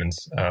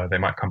 appointments. They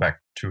might come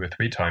back 2 or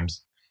 3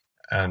 times.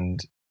 And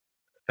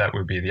that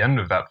will be the end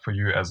of that for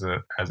you as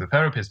a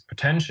therapist,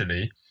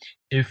 potentially,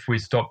 if we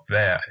stop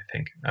there, I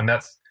think. And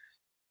that's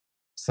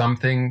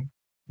something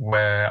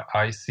where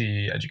I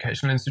see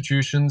educational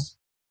institutions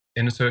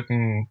in a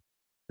certain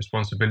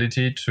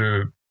responsibility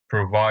to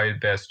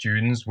provide their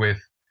students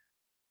with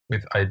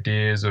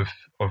ideas of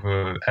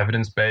a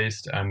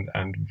evidence-based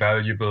and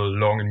valuable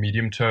long and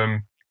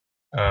medium-term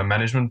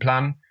management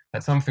plan.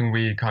 That's something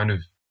we kind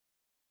of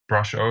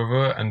brush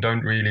over and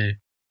don't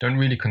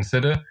really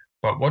consider.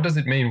 But what does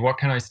it mean? What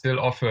can I still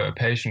offer a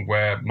patient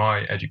where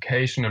my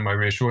education and my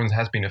reassurance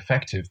has been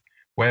effective?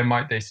 Where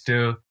might they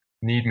still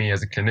need me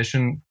as a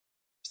clinician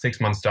 6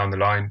 months down the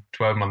line,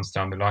 12 months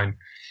down the line?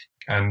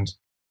 And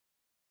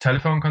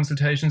telephone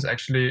consultations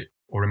actually,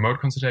 or remote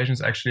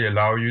consultations actually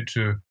allow you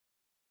to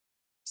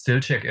still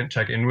check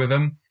in with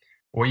them,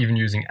 or even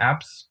using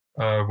apps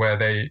where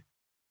they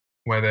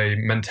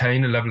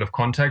maintain a level of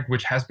contact,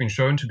 which has been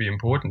shown to be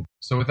important.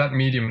 So with that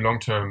medium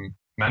long-term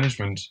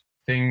management,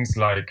 things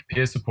like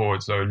peer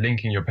support, so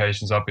linking your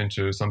patients up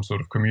into some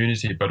sort of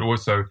community, but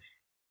also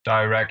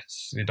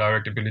the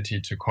direct ability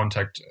to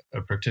contact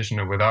a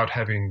practitioner without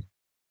having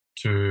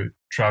to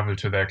travel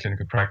to their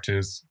clinical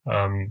practice,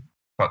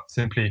 but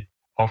simply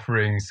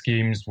offering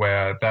schemes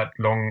where that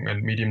long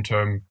and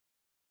medium-term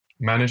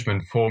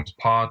management forms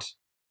part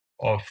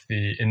of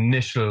the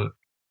initial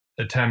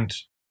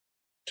attempt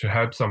to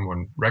help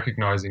someone,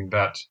 recognizing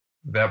that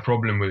their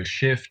problem will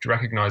shift,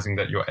 recognizing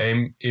that your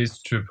aim is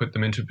to put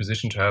them into a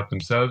position to help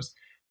themselves.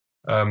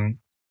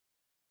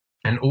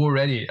 And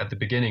already at the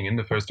beginning, in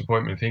the first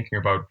appointment, thinking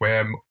about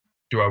where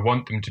do I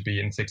want them to be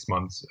in 6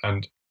 months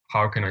and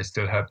how can I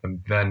still help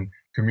them, then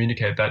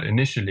communicate that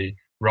initially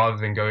rather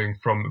than going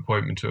from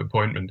appointment to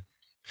appointment.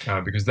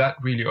 Because that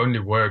really only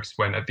works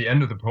when at the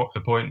end of the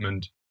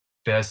appointment,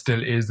 there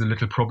still is a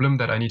little problem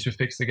that I need to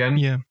fix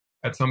again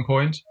at some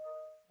point.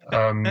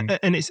 And I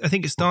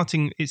think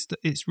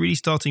it's really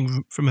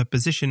starting from a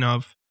position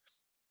of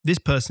this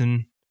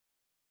person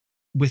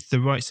with the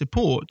right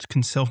support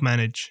can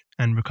self-manage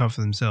and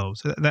recover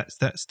themselves. So that's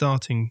that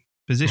starting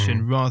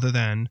position rather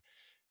than,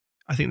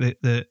 I think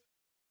that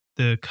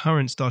the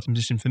current starting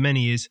position for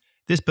many is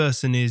this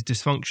person is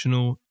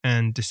dysfunctional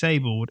and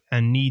disabled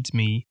and needs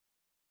me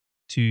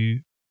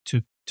to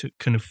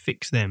kind of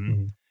fix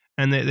them.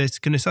 And there's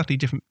kind of subtly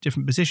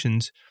different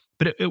positions,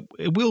 but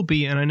it will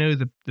be, and I know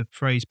the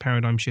phrase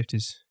paradigm shift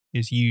is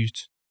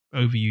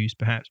overused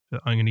perhaps,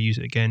 but I'm going to use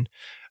it again.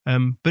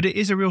 But it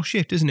is a real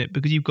shift, isn't it?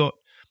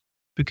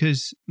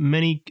 Because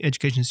many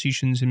education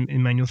institutions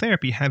in manual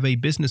therapy have a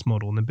business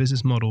model, and the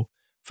business model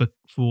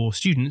for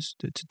students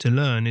to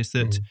learn is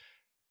that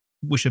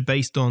which are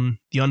based on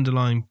the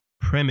underlying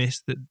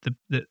premise that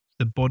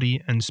the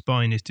body and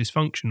spine is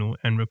dysfunctional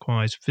and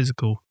requires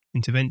physical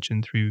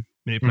intervention through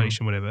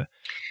manipulation, whatever.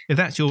 If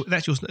that's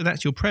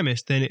your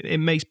premise, then it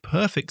makes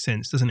perfect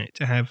sense, doesn't it,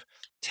 to have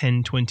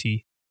 10,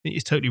 20.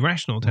 It's totally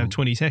rational to have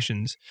 20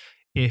 sessions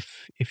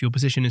if your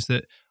position is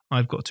that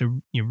I've got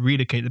to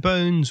relocate the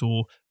bones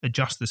or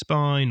adjust the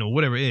spine or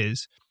whatever it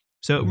is.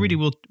 So it really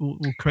will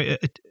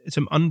create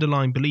some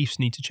underlying beliefs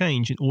need to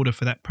change in order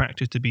for that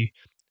practice to be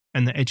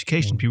and the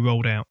education to be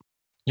rolled out.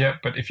 Yeah,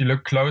 but if you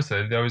look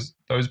closer, those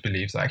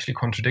beliefs are actually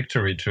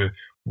contradictory to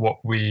what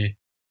we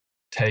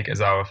take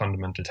as our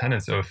fundamental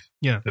tenets of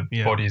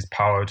the body's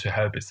power to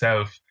help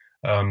itself.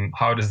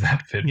 How does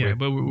that fit with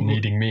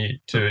needing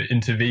me to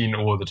intervene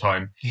all the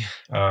time?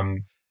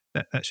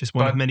 That's just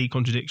one of many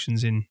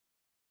contradictions in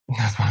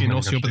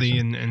osteopathy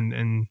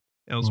and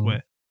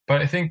elsewhere.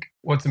 But I think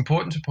what's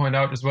important to point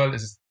out as well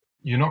is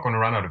you're not going to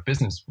run out of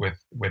business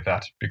with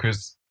that,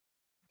 because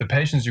the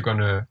patients you're going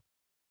to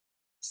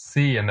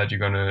see and that you're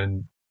going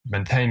to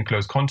maintain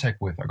close contact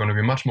with are going to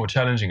be much more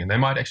challenging, and they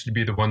might actually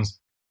be the ones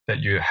that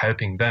you're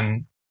helping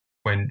then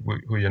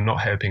who you're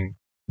not helping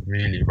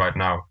really right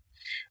now.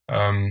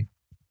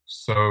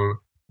 So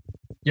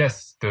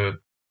yes, the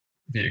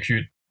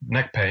acute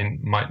neck pain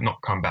might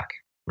not come back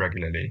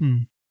regularly,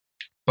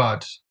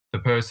 but the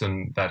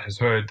person that has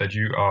heard that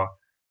you are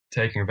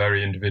taking a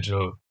very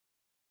individual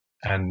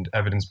and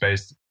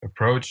evidence-based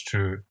approach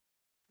to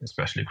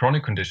especially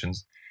chronic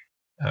conditions,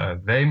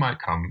 they might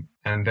come,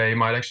 and they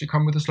might actually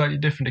come with a slightly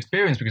different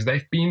experience because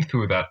they've been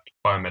through that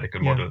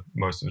biomedical model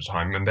most of the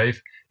time, and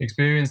they've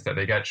experienced that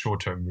they get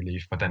short-term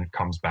relief, but then it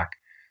comes back.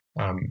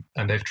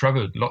 And they've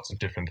traveled lots of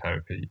different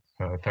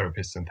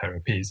therapists and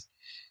therapies.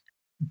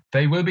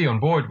 They will be on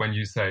board when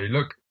you say,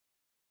 look,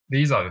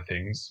 these are the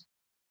things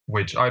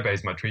which I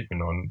base my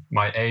treatment on.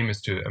 My aim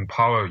is to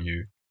empower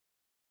you.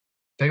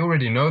 They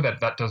already know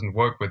that doesn't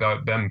work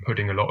without them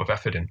putting a lot of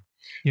effort in.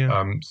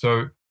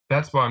 So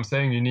that's why I'm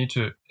saying you need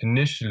to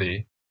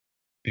initially,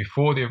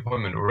 before the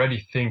appointment,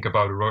 already think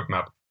about a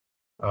roadmap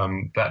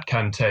that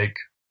can take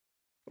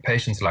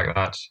patients like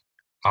that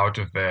out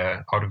of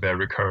their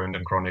recurrent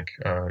and chronic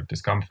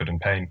discomfort and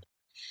pain.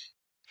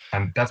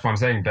 And that's why I'm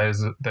saying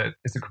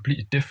it's a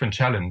completely different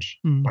challenge,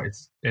 but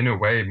it's in a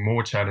way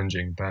more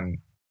challenging than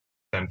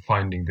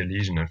finding the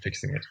lesion and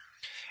fixing it.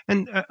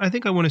 And I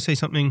think I want to say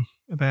something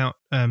about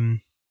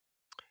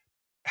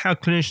how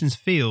clinicians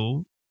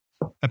feel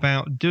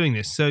about doing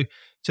this. So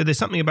there's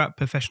something about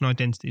professional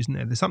identity, isn't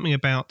there? There's something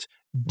about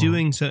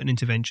doing certain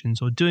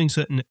interventions or doing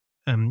certain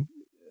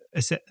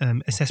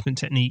assessment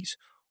techniques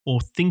or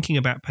thinking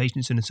about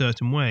patients in a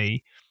certain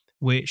way,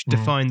 which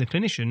define the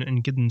clinician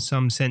and give them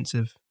some sense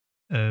of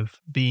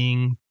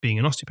being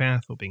an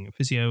osteopath or being a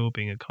physio or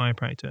being a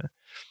chiropractor.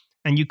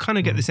 And you kind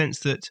of get the sense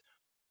that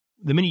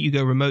the minute you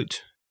go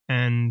remote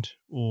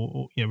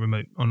or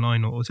remote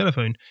online or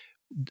telephone,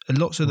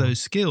 lots of those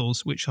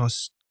skills which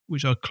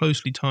are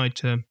closely tied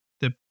to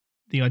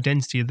the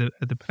identity of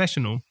the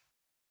professional,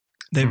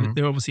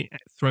 they're obviously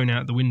thrown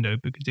out the window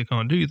because they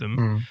can't do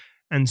them.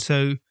 And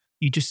so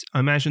you just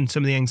imagine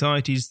some of the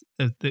anxieties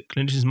that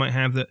clinicians might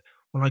have that,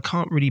 well, I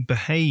can't really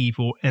behave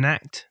or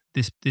enact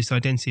this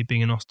identity of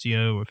being an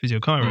osteo or a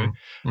physio-chiro.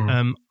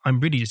 I'm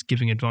really just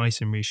giving advice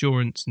and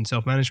reassurance and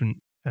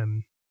self-management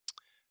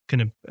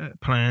kind of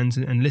plans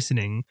and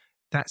listening.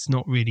 That's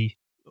not really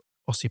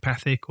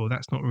osteopathic, or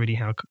that's not really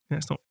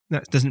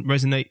that doesn't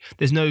resonate.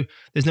 There's no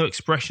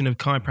expression of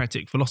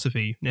chiropractic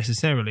philosophy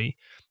necessarily,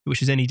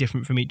 which is any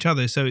different from each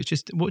other. So it's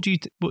just, what do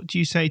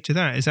you say to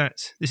that? Is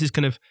that this is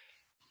kind of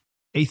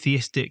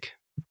atheistic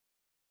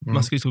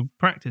musculoskeletal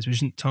practice, which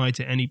isn't tied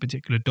to any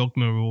particular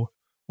dogma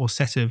or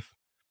set of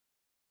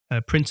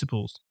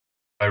principles?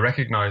 I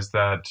recognize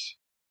that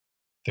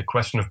the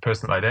question of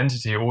personal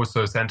identity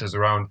also centers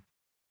around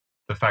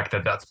the fact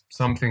that that's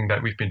something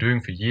that we've been doing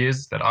for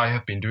years, that I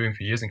have been doing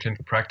for years in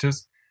clinical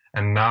practice.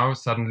 And now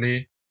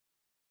suddenly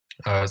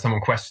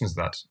someone questions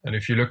that. And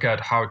if you look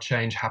at how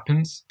change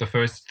happens, the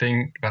first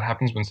thing that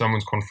happens when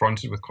someone's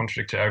confronted with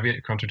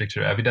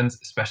contradictory evidence,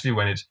 especially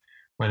when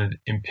it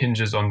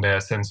impinges on their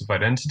sense of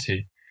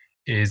identity,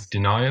 is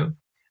denial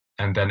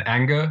and then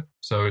anger.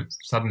 So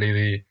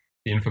suddenly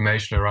the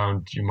information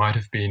around you might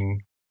have been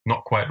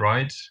not quite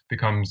right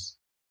becomes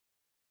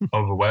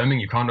overwhelming.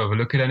 You can't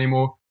overlook it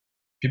anymore.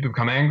 People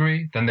become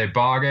angry, then they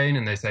bargain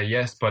and they say,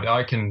 yes, but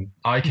I can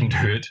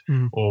do it,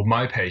 or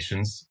my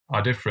patients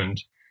are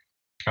different.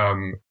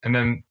 And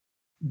then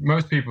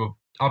most people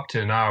up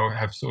till now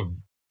have sort of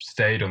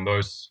stayed on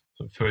those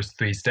first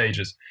three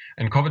stages.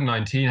 And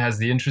COVID-19 has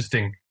the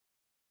interesting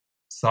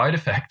side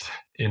effect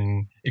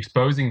in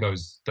exposing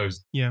those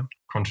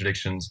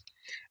contradictions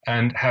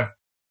and have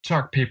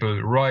chucked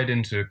people right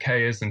into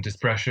chaos and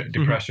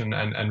depression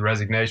and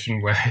resignation,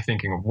 where they're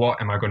thinking,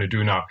 what am I going to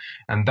do now?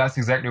 And that's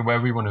exactly where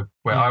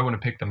I want to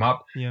pick them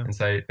up and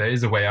say there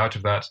is a way out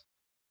of that.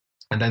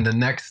 And then the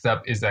next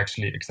step is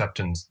actually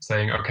acceptance,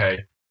 saying,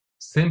 okay,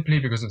 simply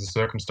because of the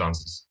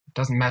circumstances, it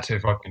doesn't matter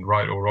if I've been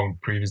right or wrong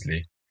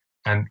previously.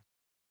 And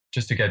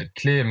just to get it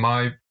clear,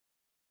 my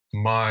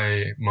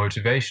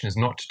motivation is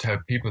not to tell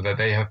people that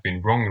they have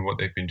been wrong in what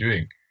they've been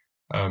doing.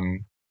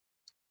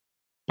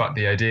 But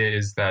the idea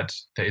is that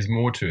there is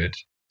more to it.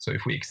 So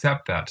if we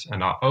accept that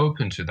and are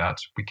open to that,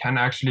 we can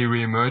actually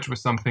reemerge with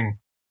something.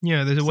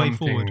 Yeah, there's a way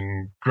forward.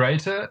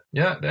 Greater.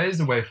 Yeah, there is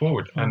a way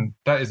forward. And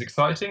that is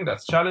exciting.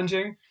 That's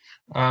challenging.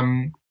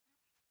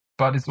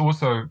 But it's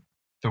also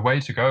the way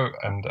to go.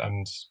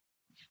 And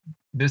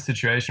this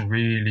situation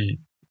really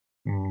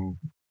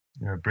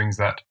brings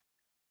that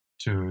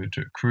to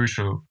a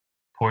crucial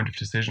point of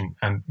decision.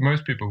 And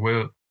most people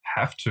will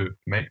have to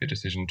make the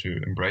decision to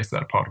embrace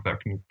that part of their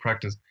clinical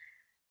practice.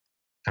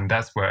 And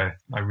that's where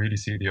I really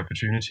see the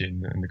opportunity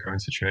in the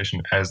current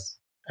situation, as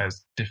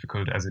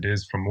difficult as it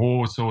is from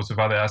all sorts of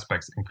other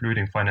aspects,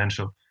 including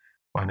financial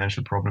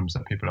problems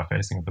that people are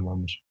facing at the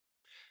moment.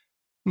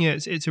 Yeah,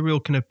 it's a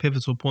real kind of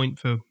pivotal point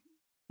for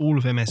all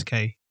of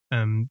MSK,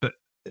 but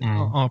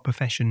our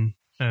profession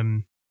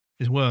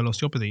as well,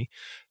 osteopathy.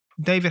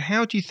 David,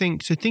 how do you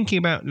think, so thinking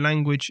about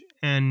language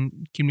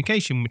and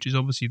communication, which is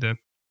obviously the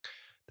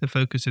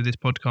focus of this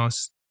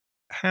podcast,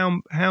 how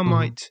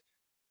might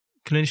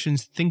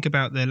clinicians think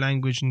about their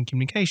language and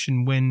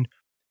communication when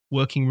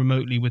working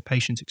remotely with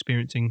patients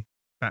experiencing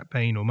back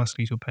pain or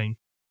musculoskeletal pain?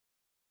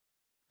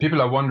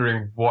 People are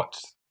wondering what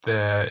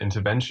their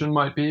intervention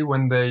might be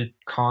when they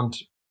can't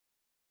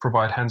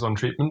provide hands-on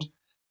treatment,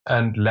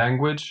 and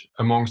language,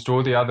 amongst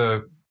all the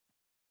other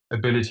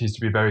abilities to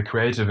be very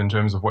creative in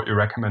terms of what you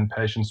recommend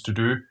patients to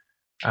do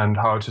and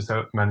how to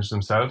self-manage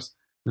themselves.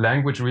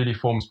 Language really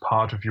forms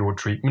part of your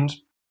treatment.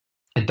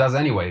 It does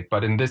anyway,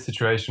 but in this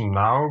situation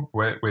now,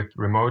 with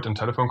remote and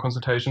telephone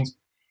consultations,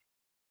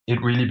 it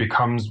really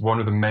becomes one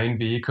of the main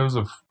vehicles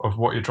of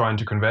what you're trying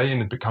to convey,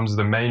 and it becomes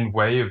the main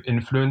way of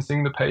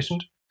influencing the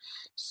patient.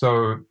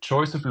 So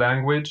choice of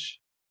language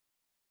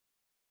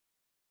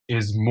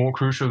is more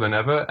crucial than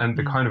ever, and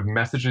the kind of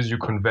messages you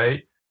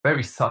convey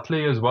very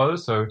subtly as well.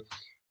 So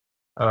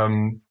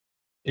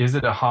is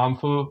it a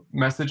harmful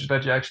message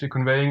that you're actually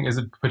conveying? Is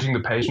it putting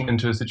the patient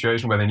into a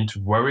situation where they need to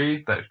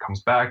worry that it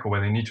comes back, or where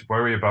they need to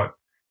worry about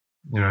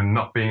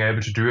not being able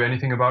to do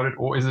anything about it?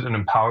 Or is it an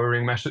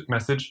empowering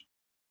message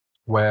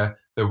where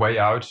the way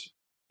out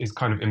is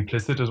kind of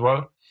implicit as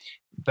well?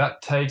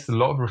 That takes a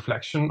lot of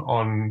reflection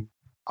on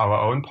our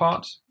own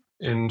part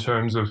in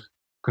terms of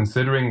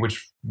considering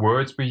which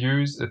words we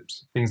use.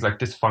 It's things like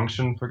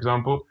dysfunction, for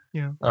example.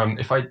 Yeah.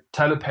 If I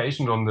tell a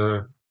patient on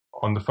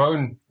the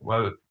phone,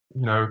 well,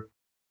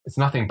 it's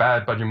nothing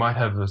bad, but you might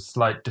have a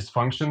slight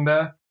dysfunction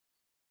there.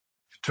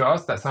 To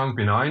us, that sounds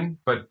benign,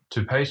 but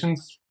to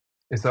patients,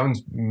 it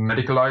sounds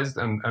medicalized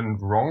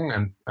and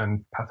wrong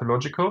and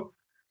pathological.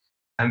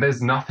 And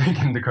there's nothing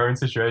in the current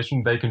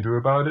situation they can do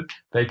about it.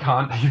 They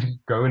can't even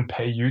go and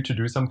pay you to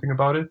do something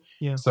about it.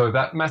 Yeah. So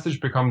that message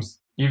becomes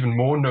even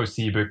more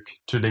nocivic,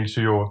 to link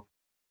to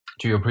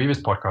your previous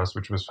podcast,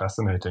 which was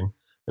fascinating.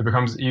 It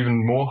becomes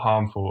even more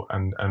harmful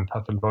and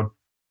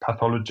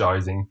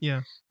pathologizing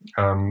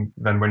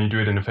than when you do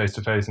it in a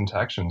face-to-face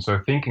interaction. So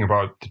thinking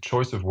about the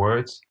choice of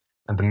words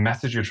and the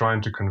message you're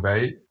trying to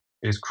convey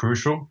is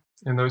crucial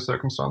in those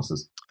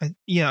circumstances.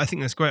 I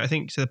think that's great. I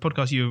think so. The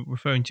podcast you were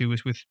referring to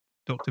was with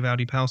Dr.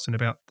 Valdi Palsson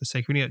about the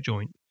sacroiliac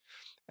joint.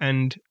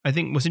 And I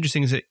think what's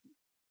interesting is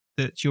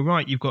that you're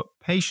right. You've got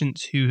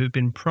patients who have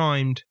been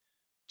primed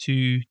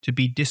to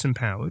be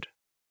disempowered,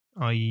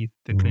 i.e.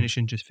 the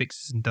clinician just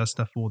fixes and does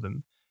stuff for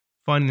them,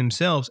 finding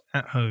themselves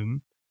at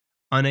home,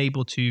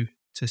 unable to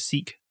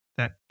seek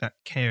that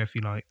care, if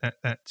you like,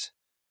 that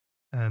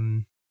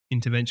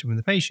intervention from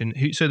the patient.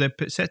 So they're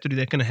perceptually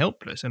they're kind of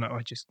helpless, and I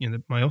just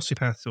my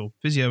osteopath or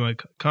physio, my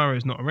chiro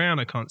is not around.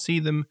 I can't see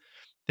them.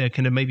 They're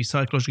kind of maybe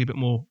psychologically a bit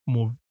more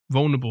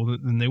vulnerable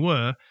than they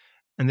were,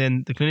 and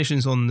then the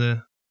clinicians on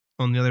the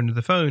other end of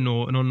the phone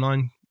or an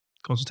online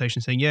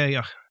consultation saying,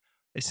 yeah,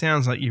 it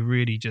sounds like you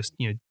really just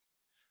you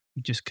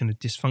just kind of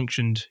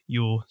dysfunctioned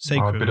your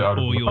sacrum, a bit out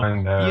of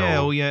line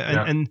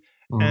there,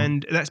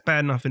 and that's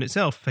bad enough in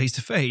itself, face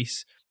to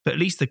face. But at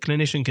least the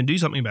clinician can do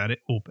something about it,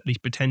 or at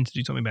least pretend to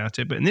do something about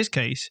it. But in this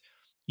case,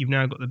 you've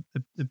now got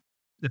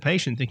the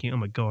patient thinking, oh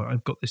my God,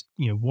 I've got this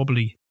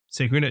wobbly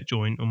sacroiliac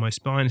joint, or my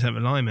spine is out of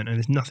alignment, and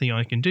there's nothing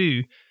I can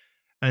do.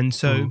 And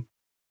so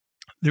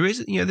there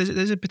is,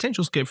 there's a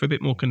potential scope for a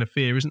bit more kind of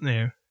fear, isn't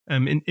there?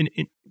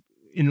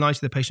 In light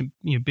of the patient,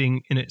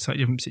 being in a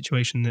slightly different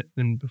situation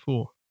than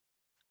before.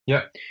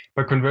 Yeah,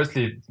 but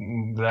conversely,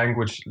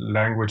 language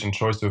and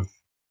choice of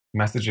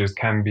messages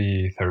can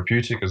be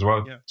therapeutic as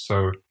well. Yeah.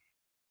 So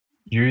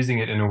using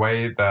it in a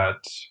way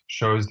that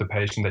shows the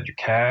patient that you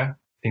care,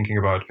 thinking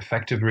about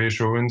effective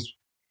reassurance,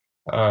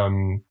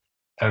 and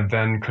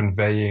then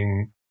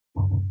conveying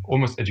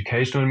almost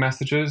educational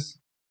messages,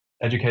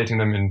 educating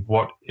them in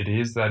what it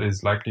is that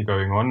is likely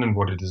going on and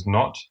what it is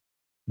not,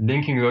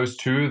 linking those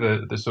two,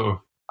 the sort of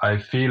I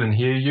feel and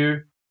hear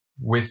you,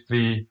 with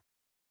the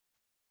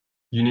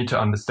you need to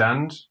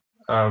understand,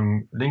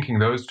 linking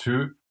those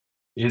two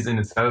is in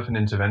itself an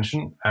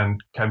intervention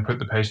and can put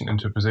the patient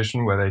into a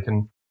position where they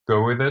can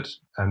go with it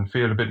and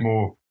feel a bit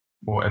more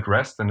at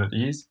rest and at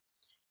ease.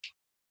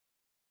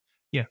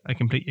 Yeah, I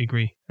completely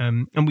agree.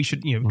 And we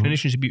should,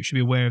 clinicians should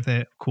be aware of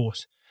their, of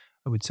course,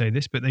 I would say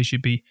this, but they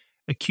should be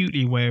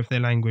acutely aware of their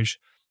language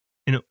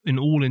in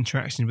all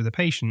interactions with the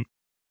patient.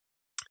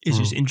 It's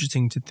just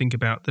interesting to think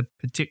about the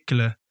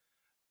particular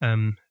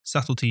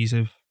subtleties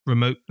of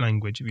remote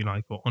language, if you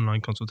like, or online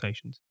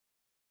consultations.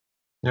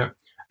 Yeah,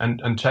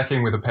 and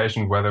checking with the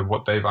patient whether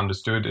what they've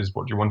understood is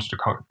what you wanted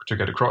to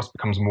get across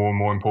becomes more and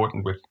more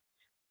important with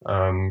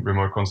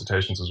remote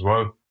consultations as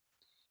well.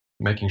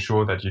 Making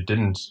sure that you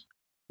didn't,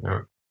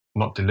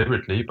 not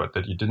deliberately, but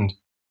that you didn't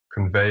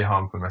convey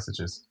harmful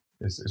messages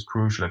is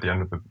crucial at the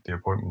end of the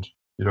appointment.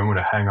 You don't want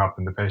to hang up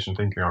and the patient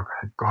thinking, oh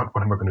God,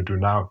 what am I going to do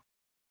now?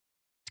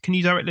 Can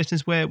you direct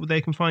listeners where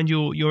they can find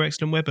your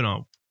excellent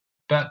webinar?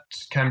 That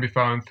can be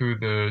found through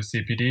the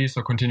CPD,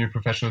 so Continued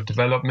Professional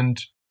Development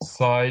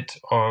site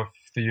of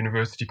the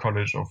University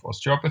College of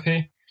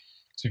Osteopathy.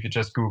 So if you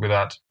just Google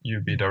that,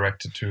 you'll be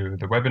directed to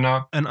the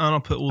webinar. And I'll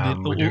put all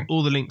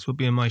the links will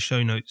be in my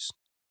show notes.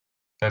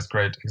 That's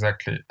great,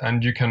 exactly.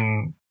 And you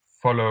can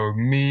follow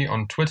me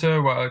on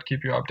Twitter, where I'll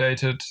keep you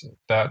updated.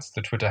 That's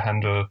the Twitter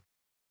handle,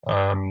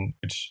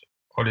 which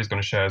Ollie's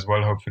going to share as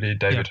well, hopefully.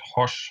 David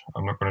Hosch.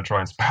 I'm not going to try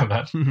and spell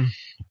that,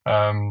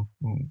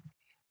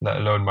 let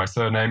alone my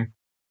surname.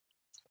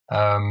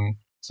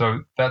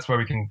 So that's where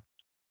we can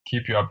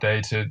keep you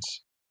updated.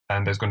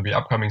 And there's going to be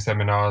upcoming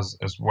seminars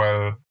as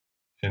well,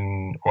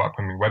 or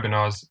upcoming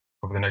webinars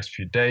over the next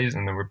few days.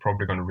 And then we're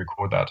probably going to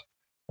record that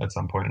at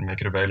some point and make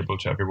it available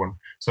to everyone.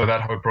 So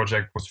that whole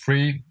project was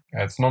free.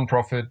 It's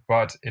non-profit,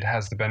 but it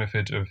has the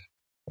benefit of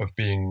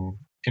being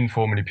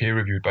informally peer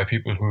reviewed by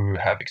people who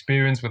have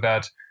experience with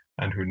that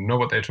and who know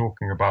what they're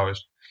talking about.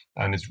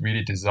 And it's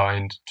really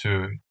designed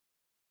to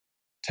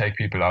take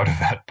people out of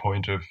that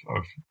point of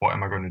what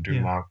am I going to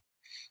do now,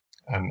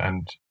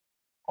 and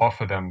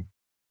offer them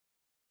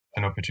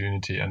an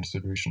opportunity and a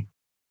solution.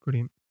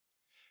 Brilliant.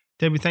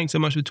 David, thanks so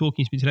much for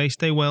talking to me today.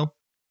 Stay well.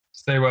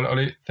 Stay well,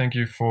 Ollie. Thank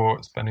you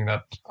for spending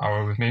that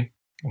hour with me,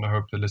 and I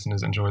hope the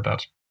listeners enjoyed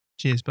that.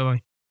 Cheers.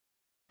 Bye-bye.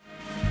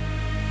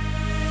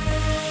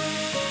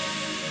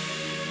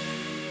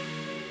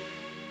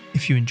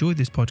 If you enjoyed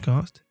this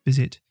podcast,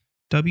 visit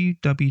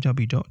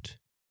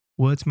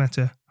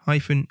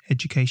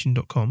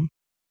www.wordsmatter-education.com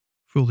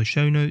for all the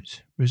show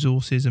notes,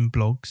 resources and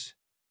blogs,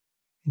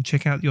 and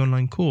check out the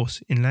online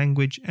course in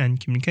language and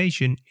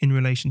communication in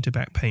relation to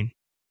back pain.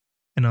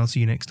 And I'll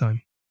see you next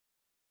time.